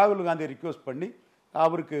ராகுல் காந்தியை ரிக்வெஸ்ட் பண்ணி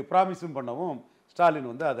அவருக்கு ப்ராமிஸும் பண்ணவும் ஸ்டாலின்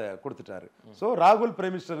வந்து அதை கொடுத்துட்டாரு. ஸோ ராகுல்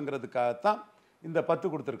பிரைம் மினிஸ்டருங்கிறதுக்காகத்தான் இந்த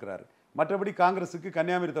 10 கொடுத்துருக்கிறாரு. மற்றபடி காங்கிரஸுக்கு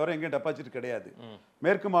கன்னியாகுமரி தவிர எங்கேயும் டெபாசிட் கிடையாது.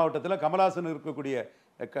 மேற்கு மாவட்டத்தில் கமலஹாசன் இருக்கக்கூடிய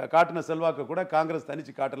காட்டின செல்வாக்கு கூட காங்கிரஸ்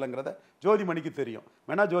தனிச்சு காட்டலைங்கிறத ஜோதிமணிக்கு தெரியும்.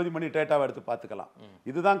 வேணா ஜோதிமணி டேட்டாவை எடுத்து பார்த்துக்கலாம்.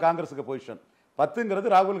 இதுதான் காங்கிரஸுக்கு பொசிஷன். 10ங்கிறது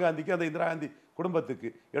ராகுல் காந்திக்கு, அந்த இந்திரா காந்தி குடும்பத்துக்கு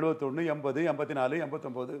 71, 80, 84,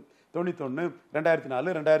 89, 91, 2004,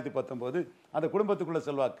 2019 அந்த குடும்பத்துக்குள்ள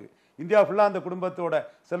செல்வாக்கு. இந்தியா ஃபுல்லாக அந்த குடும்பத்தோட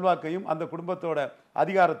செல்வாக்கையும் அந்த குடும்பத்தோட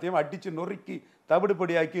அதிகாரத்தையும் அடிச்சு நொறுக்கி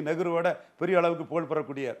தவிடுபடியாக்கி நெஹ்ருவோட பெரிய அளவுக்கு புகழ்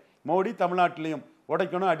பெறக்கூடிய மோடி தமிழ்நாட்டிலையும்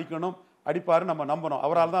உடைக்கணும், அடிக்கணும், அடிப்பாரு நம்ம நம்பணும்.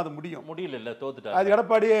 அவரால் தான் அது முடியும். முடியல, தோத்துட்டாரு. அது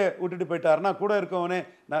எடப்பாடியே விட்டுட்டு போயிட்டாருன்னா கூட இருக்கவனே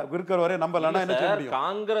இருக்கிறவரே நம்பலன்னா என்ன செய்ய முடியும்?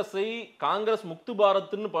 காங்கிரஸ் முக்து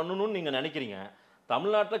பாரத்னு பண்ணணும்னு நீங்க நினைக்கிறீங்க.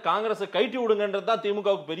 தமிழ்நாட்டில் காங்கிரஸை கைட்டி விடுங்கன்றது தான்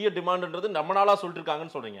திமுகவுக்கு பெரிய டிமாண்ட்ன்றது நம்ம நாளா சொல்லிட்டு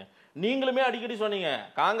இருக்காங்கன்னு சொல்றீங்க. நீங்களுமே அடிக்கடி சொன்னீங்க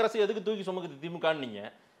காங்கிரஸ் எதுக்கு தூக்கி சுமக்குது திமுகன்னு. நீங்க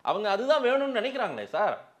அவங்க அதுதான் வேணும்னு நினைக்கிறாங்களே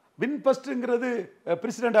சார். வின் ஃபர்ஸ்ட்ங்கிறது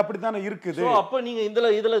பிரசிடென்ட் அப்படித்தானே இருக்குது. அப்ப நீங்க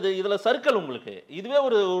இதுல சர்க்கிள் உங்களுக்கு இதுவே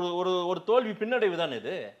ஒரு தோல்வி பின்னடைவு தானே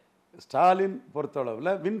இது. ஸ்டாலின்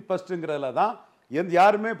பொறுத்தளவில் வின் ஃபர்ஸ்ட்ங்கிறதுல தான்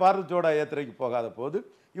யாருமே பாரத் ஜோடா யாத்திரைக்கு போகாத போது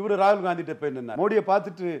இவர் ராகுல் காந்திகிட்ட போய் நின்னார். மோடியை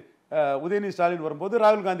பார்த்துட்டு உதயநிதி ஸ்டாலின் வரும்போது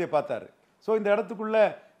ராகுல் காந்தியை பார்த்தாரு. ஸோ இந்த இடத்துக்குள்ள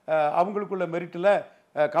அவங்களுக்குள்ள மெரிட்டில்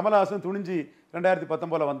கமலஹாசன் துணிஞ்சி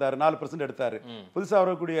 2019 வந்தார், 4% எடுத்தார். புதுசாக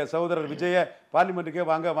வரக்கூடிய சகோதரர் விஜய பார்லிமெண்ட்டுக்கே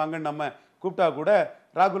வாங்கன்னு நம்ம கூப்பிட்டா கூட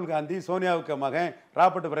ராகுல் காந்தி சோனியாவுக்கு மகன்,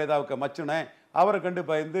 ராபர்ட் பிரேதாவுக்கு மச்சுனேன், அவரை கண்டு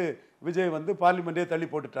பயந்து விஜய் வந்து பார்லிமெண்ட்டே தள்ளி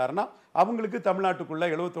போட்டுட்டாருன்னா அவங்களுக்கு தமிழ்நாட்டுக்குள்ள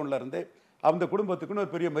 71 இருந்தே அந்த குடும்பத்துக்குன்னு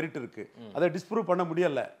ஒரு பெரிய மெரிட் இருக்கு. அதை டிஸ்ப்ரூவ் பண்ண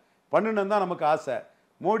முடியல. பண்ணணுன்னு தான் நமக்கு ஆசை.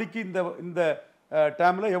 மோடிக்கு இந்த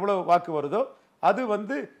டைம்ல எவ்வளவு வாக்கு வருதோ அது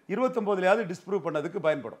வந்து 29லயாவது டிஸ்ப்ரூவ் பண்ணதுக்கு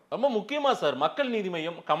பயன்படும். ரொம்ப முக்கியமா சார், மக்கள் நீதி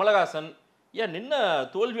மையம் கமலஹாசன் ஏன் நின்ன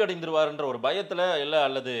தோல்வி அடைந்துருவாருன்ற ஒரு பயத்துல இல்ல,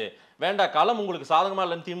 அல்லது வேண்டாம் களம் உங்களுக்கு சாதகமா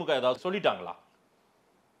இல்லைன்னு திமுக ஏதாவது சொல்லிட்டாங்களா?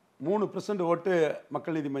 3% ஓட்டு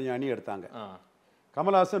மக்கள் நீதி மையம் அணி எடுத்தாங்க.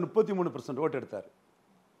 கமலஹாசன் 33% ஓட்டு எடுத்தார்.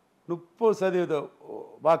 30%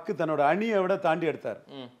 வாக்கு தன்னோட அணியை விட தாண்டி எடுத்தார்.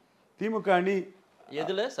 திமுக அணி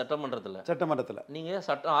எதுல? சட்டமன்றத்துல. நீங்க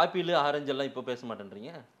ஆப்பிள் ஆரஞ்சு எல்லாம் இப்ப பேச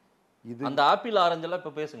மாட்டேன்றீங்க. அந்த ஆப்பிள் ஆரஞ்சு எல்லாம்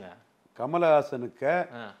இப்ப பேசுங்க. கமலஹாசனுக்கு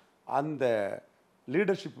அந்த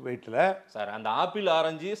லீடர்ஷிப் வெயிட்ல சார், அந்த ஆப்பிள்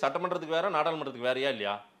ஆரஞ்சு சட்டமன்றத்துக்கு வேற நாடாளுமன்றத்துக்கு வேறையா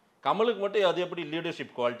இல்லையா? கமலுக்கு மட்டும் அது எப்படி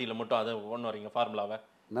லீடர்ஷிப் குவாலிட்டியில மட்டும் அதை ஒண்ணு வரீங்க ஃபார்முலாவை?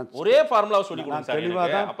 ஒரே ஃபார்முலாவை சொல்லி கொடுங்க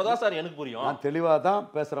சார். அப்பதான் சார் எனக்கு புரியும். நான் தெளிவா தான்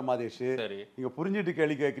பேசுற மாதேஷ். நீங்க புரிஞ்சிட்டு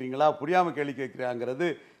கேள்வி கேட்கறீங்களா புரியாம கேள்வி கேட்கறாங்கிறது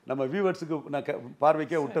நம்ம வியூவர்ஸுக்கு நான்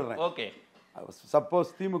பார்வைக்கே விட்டுறேன். ஓகே.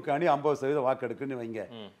 சப்போஸ் திமுக அணி 50% வாக்கு எடுக்குன்னு வைங்க.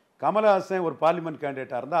 கமலஹாசன் ஒரு பார்லிமெண்ட்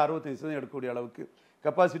கேண்டிடேட்டா இருந்தா 65% எடுக்கக்கூடிய அளவுக்கு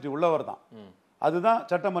கெப்பாசிட்டி உள்ளவர் தான். அதுதான்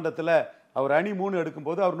சட்டமன்றத்தில் அவர் அணி 3 எடுக்கும்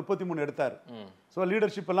போது அவர் 33 எடுத்தார். ஸோ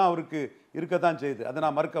லீடர்ஷிப் எல்லாம் அவருக்கு இருக்கத்தான் செய்யுது. அதை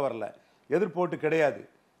நான் மறுக்க வரல, எதிர்போட்டு கிடையாது.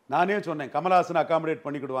 நானே சொன்னேன் கமலஹாசன் அகாமடேட்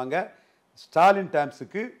பண்ணிக்கிடுவாங்க. ஸ்டாலின்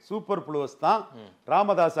டைம்ஸுக்கு சூப்பர் புளுவஸ் தான்,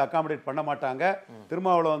 ராமதாஸ் அகாமடேட் பண்ண மாட்டாங்க.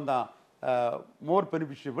 திருமாவளவன் தான் மோர்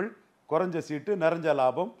பெனிஃபிஷியபிள், குறைஞ்ச சீட்டு நிறைஞ்ச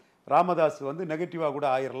லாபம். ராமதாஸ் வந்து நெகட்டிவாக கூட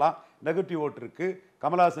ஆயிரலாம், நெகட்டிவ் ஓட்டு இருக்கு.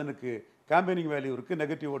 கமலஹாசனுக்கு கேம்பெயினிங் வேல்யூ இருக்கு,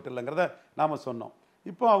 நெகட்டிவ் ஓட்டு இல்லைங்கிறத நாம சொன்னோம்.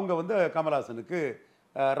 இப்போ அவங்க வந்து கமலஹாசனுக்கு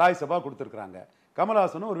ராஜ்சபா கொடுத்துருக்குறாங்க.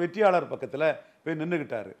 கமலஹாசனும் ஒரு வெற்றியாளர் பக்கத்தில் போய்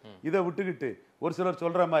நின்றுக்கிட்டாரு. இதை விட்டுக்கிட்டு ஒரு சிலர்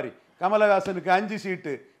சொல்ற மாதிரி கமலஹாசனுக்கு 5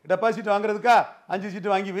 சீட்டு டெபாசிட் வாங்குறதுக்கா 5 சீட்டு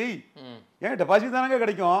வாங்கி வை, ஏன் டெபாசிட் தானங்க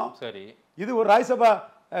கிடைக்கும். சரி, இது ஒரு ராஜ்சபா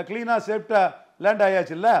கிளீனா சேஃப்டா லேண்ட்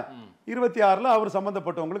ஆயாச்சு இல்ல. 26ல் அவர்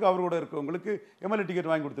சம்பந்தப்பட்டவங்களுக்கு அவரோட இருக்கவங்களுக்கு எம்எல்ஏ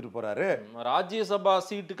டிக்கெட் வாங்கி கொடுத்துட்டு போறாரு. ராஜ்யசபா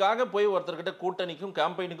சீட்டுக்காக போய் ஒருத்தர்கிட்ட கூட்டணிக்கும்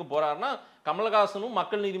கேம்பெயினுக்கும் போறாருன்னா கமலஹாசனும்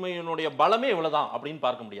மக்கள் நீதி மையனுடைய பலமே இவ்வளவுதான் அப்படின்னு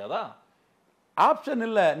பார்க்க முடியாதா? ஆப்ஷன்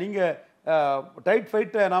இல்லை. நீங்க டைட்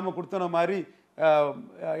ஃபைட்டை நாம கொடுத்தன மாதிரி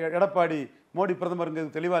எடப்பாடி மோடி பிரதமருங்க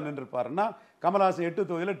தெளிவா நின்றுப்பாருன்னா கமலஹாசன் 8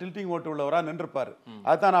 தொகுதியில் டில்டிங் ஓட்டு உள்ளவரா நின்றுப்பாரு.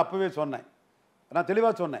 அதுதான் நான் அப்பவே சொன்னேன். நான் தெளிவா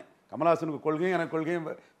சொன்னேன், கமலஹாசனுக்கு கொள்கையும் எனக்கு கொள்கையும்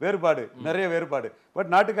வேறுபாடு, நிறைய வேறுபாடு.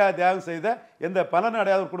 பட் நாட்டுக்காக தியாகம் செய்த எந்த பலன்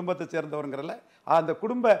அடையாத ஒரு குடும்பத்தை சேர்ந்தவருங்கிறல அந்த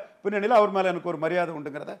குடும்ப பின்னணியில் அவர் மேலே எனக்கு ஒரு மரியாதை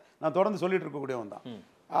உண்டுங்கிறத நான் தொடர்ந்து சொல்லிட்டு இருக்கக்கூடியவன் தான்.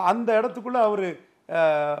 அந்த இடத்துக்குள்ள அவரு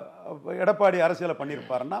எடப்பாடி அரசியலை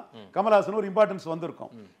பண்ணியிருப்பாருன்னா கமலஹாசன் ஒரு இம்பார்ட்டன்ஸ்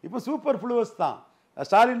வந்திருக்கும். இப்போ சூப்பர் ஃப்ளூவஸ் தான்.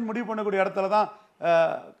 ஸ்டாலின் முடிவு பண்ணக்கூடிய இடத்துல தான்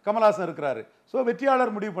கமலஹாசன் இருக்கிறாரு. ஸோ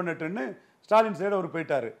வெற்றியாளர் முடிவு பண்ணிட்டுன்னு ஸ்டாலின் சைடு அவர்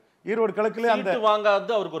போயிட்டாரு. ஈரோடு கிழக்குல அந்த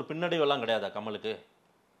வாங்காது அவருக்கு ஒரு பின்னடைவு எல்லாம் கிடையாதா? கமலுக்கு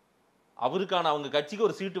அவருக்கான அவங்க கட்சிக்கு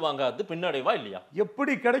ஒரு சீட்டு வாங்காது பின்னடைவா இல்லையா?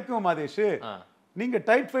 எப்படி கிடைக்கும் மாதேஷ்? நீங்க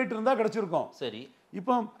டைட் ஃபைட் இருந்தா கிடைச்சிருக்கும். சரி,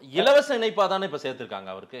 இப்போ இலவச இணைப்பா தானே இப்ப சேர்த்திருக்காங்க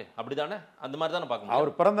அவருக்கு, அப்படிதானே? அந்த மாதிரி தானே பார்க்கணும்.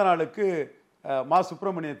 அவர் பிறந்த நாளுக்கு மா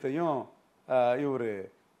சுப்பிரமணியத்தையும் இவரு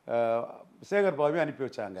சேகர் பாபையும் அனுப்பி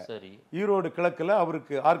வச்சாங்க. சரி, ஈரோடு கிழக்குல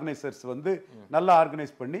அவருக்கு ஆர்கனைசர்ஸ் வந்து நல்லா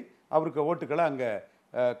ஆர்கனைஸ் பண்ணி அவருக்கு ஓட்டுக்களை அங்க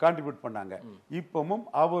கான்ட்ரிபியூட் பண்ணாங்க. இப்பவும்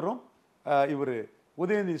அவரும் இவரு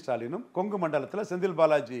உதயநிதி ஸ்டாலினும் கொங்கு மண்டலத்துல செந்தில்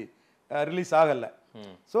பாலாஜி ரிலீஸ் ஆகல.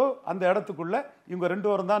 சோ அந்த இடத்துக்குள்ள இவங்க 2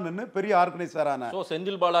 பேரும் தான் நின்னு பெரிய ஆர்கனைசரான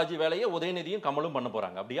செந்தில் பாலாஜி வேலையை உதயநிதியும் கமலும் பண்ண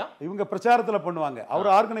போறாங்க. அப்படியா? இவங்க பிரச்சாரத்துல பண்ணுவாங்க, அவர்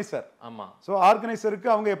ஆர்கனைசர். ஆமா. சோ ஆர்கனைசருக்கு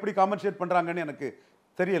அவங்க எப்படி காம்பன்சேட் பண்றாங்கன்னு எனக்கு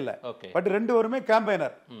தெரியல. பட் 2 பேருமே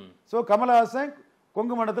கேம்பெயினர். சோ கமலஹாசன்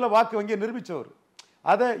கொங்கு மண்டலத்துல வாக்கு வங்கியை நிரூபிச்சவர்,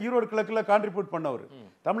 அதை ஈரோடு கிழக்குல கான்ட்ரிபியூட் பண்ணவர்.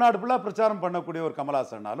 தமிழ்நாடு ஃபுல்லா பிரச்சாரம் பண்ணக்கூடிய ஒரு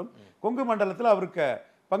கமலஹாசனாலும் கொங்கு மண்டலத்துல அவருக்கு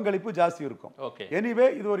பங்களிப்பு ஜாஸ்தி இருக்கும். எனிவே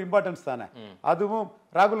இது ஒரு இம்பார்ட்டன்ஸ் தானே. அதுவும்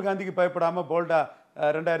ராகுல் காந்திக்கு பயப்படாம போல்டா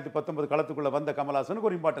 2019 களத்துக்குள்ள வந்த கமலஹாசனுக்கு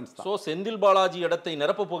ஒரு இம்பார்ட்டன்ஸ் தான். சோ செந்தில் பாலாஜி இடத்தை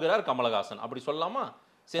நிரப்ப போகிறார் கமலஹாசன், அப்படி சொல்லலாமா?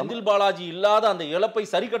 செந்தில் பாலாஜி இல்லாத அந்த இழப்பை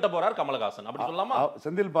சரி கட்ட போறார் கமலஹாசன், அப்படி சொல்லலாமா?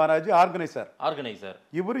 செந்தில் பாலாஜி ஆர்கனைசர்.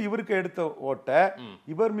 இவருக்கு எடுத்த ஓட்ட,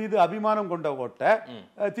 இவர் மீது அபிமானம் கொண்ட ஓட்ட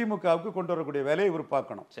திமுகவுக்கு கொண்டு வரக்கூடிய வேலையை இவர்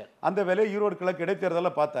பார்க்கணும். அந்த வேலையை ஈரோடு கிழக்கு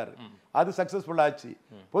இடைத்தேர்தலில் பார்த்தாரு, அது சக்சஸ்ஃபுல்லா ஆச்சு.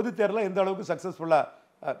 பொது தேர்தலில் எந்த அளவுக்கு சக்சஸ்ஃபுல்லா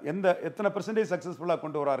எத்தனை பெர்சன்டேஜ் சக்சஸ்ஃபுல்லா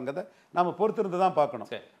கொண்டு வராருங்கிறத நாம பொறுத்திருந்து தான் பார்க்கணும்.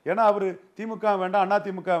 ஏன்னா அவரு திமுக வேண்டாம் அண்ணா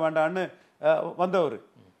திமுக வேண்டாம்னு வந்தவர்.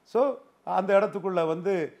 ஸோ அந்த இடத்துக்குள்ள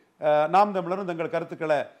வந்து நாம் தமிழரும் தங்கள்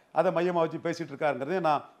கருத்துக்களை அதை மையமாக வச்சு பேசிட்டு இருக்காருங்கிறதே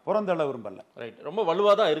நான் புறந்தள்ள விரும்பல. ரைட், ரொம்ப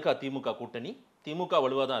வலுவாக தான் இருக்கா திமுக கூட்டணி? திமுக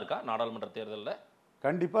வலுவாக தான் இருக்கா நாடாளுமன்ற தேர்தலில்?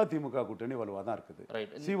 கண்டிப்பா திமுக கூட்டணி வலுவாக தான் இருக்குது.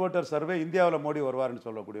 சி ஓட்டர் சர்வே இந்தியாவில் மோடி வருவாருன்னு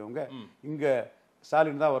சொல்லக்கூடியவங்க இங்க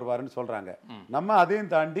ஸ்டாலின் தான் வருவாருன்னு சொல்றாங்க. நம்ம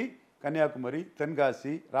அதையும் தாண்டி கன்னியாகுமரி,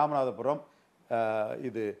 தென்காசி, ராமநாதபுரம்,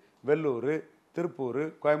 இது வெள்ளூர், திருப்பூர்,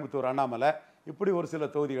 கோயம்புத்தூர், அண்ணாமலை, இப்படி ஒரு சில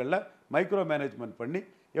தொகுதிகளில் மைக்ரோ மேனேஜ்மெண்ட் பண்ணி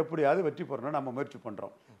எப்படியாவது வெற்றி பெறணும் நம்ம முயற்சி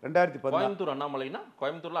பண்றோம். 2014 கோயம்புத்தூர் அண்ணாமலைனா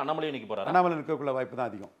கோயம்புத்தூர்ல அண்ணாமலை நிற்க போறாரு. அண்ணாமலை நிற்கக்குள்ள வாய்ப்பு தான்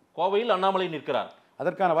அதிகம். கோவையில் அண்ணாமலை நிற்கிறார்.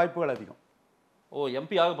 அதற்கான வாய்ப்புகள் அதிகம்.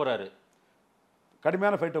 எம்பி ஆக போறாரு,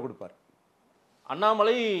 கடுமையான ஃபைட்டை கொடுப்பார்.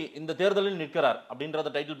 அண்ணாமலை இந்த தேர்தலில் நிற்கிறார்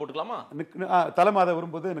அப்படின்றத டைட்டில் போட்டுக்கலாமா? தலைமை அதை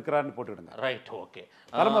விரும்புவது நிற்கிறார்னு போட்டுவிடுங்க. Right, okay.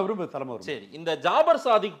 தலைமை விரும்புது. சரி, இந்த ஜாபர்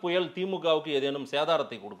சாதிக் புயல் திமுகவுக்கு ஏதேனும்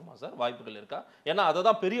சேதாரத்தை கொடுக்குமா சார்? வாய்ப்புகள் இருக்கா? ஏன்னா அதை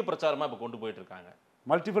தான் பெரிய பிரச்சாரமா இப்போ கொண்டு போயிட்டு இருக்காங்க.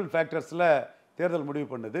 மல்டிபிள் ஃபேக்டர்ஸ்ல தேர்தல் முடிவு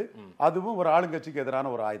பண்ணுது. அதுவும் ஒரு ஆளுங்கட்சிக்கு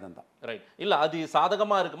எதிரான ஒரு ஆயுதம் தான். ரைட். இல்ல அது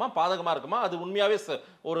சாதகமா இருக்குமா பாதகமா இருக்குமா? அது உண்மையாவே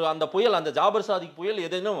ஒரு அந்த புயல், அந்த ஜாபர் சாதிக் புயல்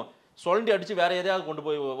ஏதேனும் சொல்லி அடிச்சு வேற எதையாவது கொண்டு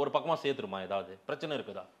போய் ஒரு பக்கமா சேர்த்துருமா? ஏதாவது பிரச்சனை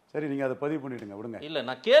இருக்குதா? சரி, நீங்க அதை பதிவு பண்ணிடுங்க, விடுங்க. இல்ல,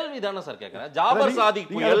 நான் கேள்வி தானே சார் கேட்கிறேன். ஜாபர் சாதிக்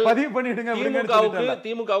புயல் பதிவு பண்ணிடுங்க.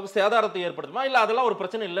 திமுகவுக்கு சேதாரத்தை ஏற்படுத்துமா, இல்ல அதெல்லாம் ஒரு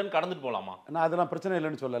பிரச்சனை இல்லைன்னு கடந்துட்டு போலாமா? நான் அதெல்லாம் பிரச்சனை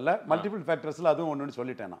இல்லைன்னு சொல்லல. மல்டிபிள் ஃபேக்டர்ஸ்ல அதுவும் ஒண்ணுன்னு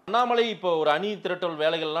சொல்லிட்டேன். அண்ணாமலை இப்போ ஒரு அணி திரட்டல்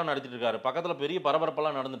வேலைகள் எல்லாம் நடத்திட்டு இருக்காரு. பக்கத்துல பெரிய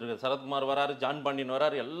பரபரப்பெல்லாம் நடந்துட்டு இருக்கு. சரத்குமார் வராரு, ஜான் பாண்டியன்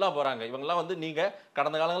வராரு, எல்லாம் போறாங்க. இவங்க எல்லாம் வந்து நீங்க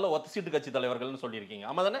கடந்த காலங்களில் ஒத்த சீட்டு கட்சி தலைவர்கள்னு சொல்லியிருக்கீங்க.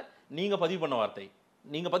 ஆமா தானே? நீங்க பதிவு பண்ண வார்த்தை,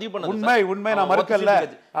 நீங்க பதிவு பண்ண உண்மை நான் மறுக்கல.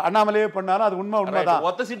 அண்ணாமலையே பண்ணாலும் அது உண்மைதான்.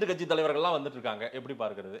 ஒத்த சீட்டு கட்சி தலைவர்கள்லாம் வந்துட்டு இருக்காங்க. எப்படி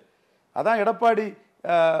பார்க்கிறது? அதான் எடப்பாடி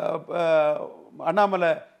அண்ணாமலை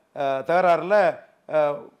தகராறுல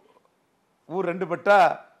ஊர் ரெண்டு பட்டா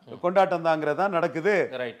கொண்டாட்டம் தாங்கிறதா நடக்குது.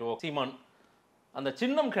 ரைட். சீமான் அந்த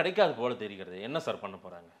சின்னம் கிடைக்காது போல தெரிகிறது. என்ன சார் பண்ண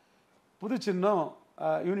போறாங்க? புது சின்னம்,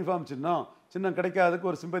 யூனிஃபார்ம் சின்னம்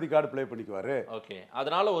கிடைக்காததுக்கு ஒரு சிம்பதி கார்டு ப்ளே பண்ணிக்குவாரு. ஓகே.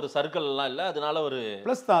 அதனால ஒரு சர்க்கிள் எல்லாம் இல்ல, அதனால ஒரு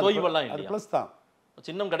பிளஸ் தான். தொய்வெல்லாம் இல்ல, பிளஸ் தான்.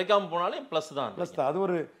 சின்னம் கிடைக்காம போனாலே பிளஸ் தான். அது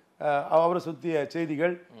ஒரு அவரை சுற்றிய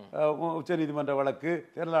செய்திகள், உச்சநீதிமன்ற வழக்கு,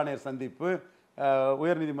 தேர்தல் ஆணையர் சந்திப்பு,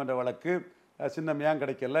 உயர்நீதிமன்ற வழக்கு, சின்னம் ஏன்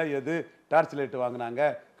கிடைக்கல, எது டார்ச் லைட் வாங்கினாங்க,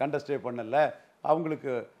 கண்டஸ்டே பண்ணல,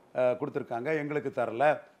 அவங்களுக்கு கொடுத்துருக்காங்க, எங்களுக்கு தரல,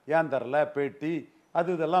 ஏன் தரல, பேட்டி,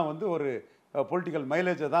 இதெல்லாம் வந்து ஒரு பொலிட்டிக்கல்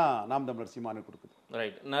மைலேஜை தான் நாம் தமிழர் சீமானு கொடுக்குது.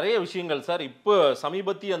 ரைட். நிறைய விஷயங்கள் சார். இப்போ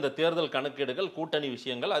சமீபத்திய அந்த தேர்தல் கணக்கெடுகள், கூட்டணி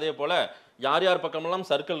விஷயங்கள், அதே போல யார் யார் பக்கமெல்லாம்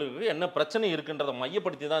சர்க்கிள் இருக்கு, என்ன பிரச்சனை இருக்குன்றதை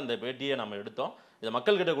மையப்படுத்தி தான் இந்த பேட்டியை நம்ம எடுத்தோம். இதை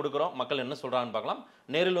மக்கள்கிட்ட கொடுக்குறோம். மக்கள் என்ன சொல்றாங்கன்னு பார்க்கலாம்.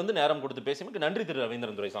 நேரில் வந்து நேரம் கொடுத்து பேசியமைக்கு நன்றி திரு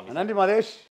ரவீந்திரன் துரைசாமி. நன்றி மாதேஷ்.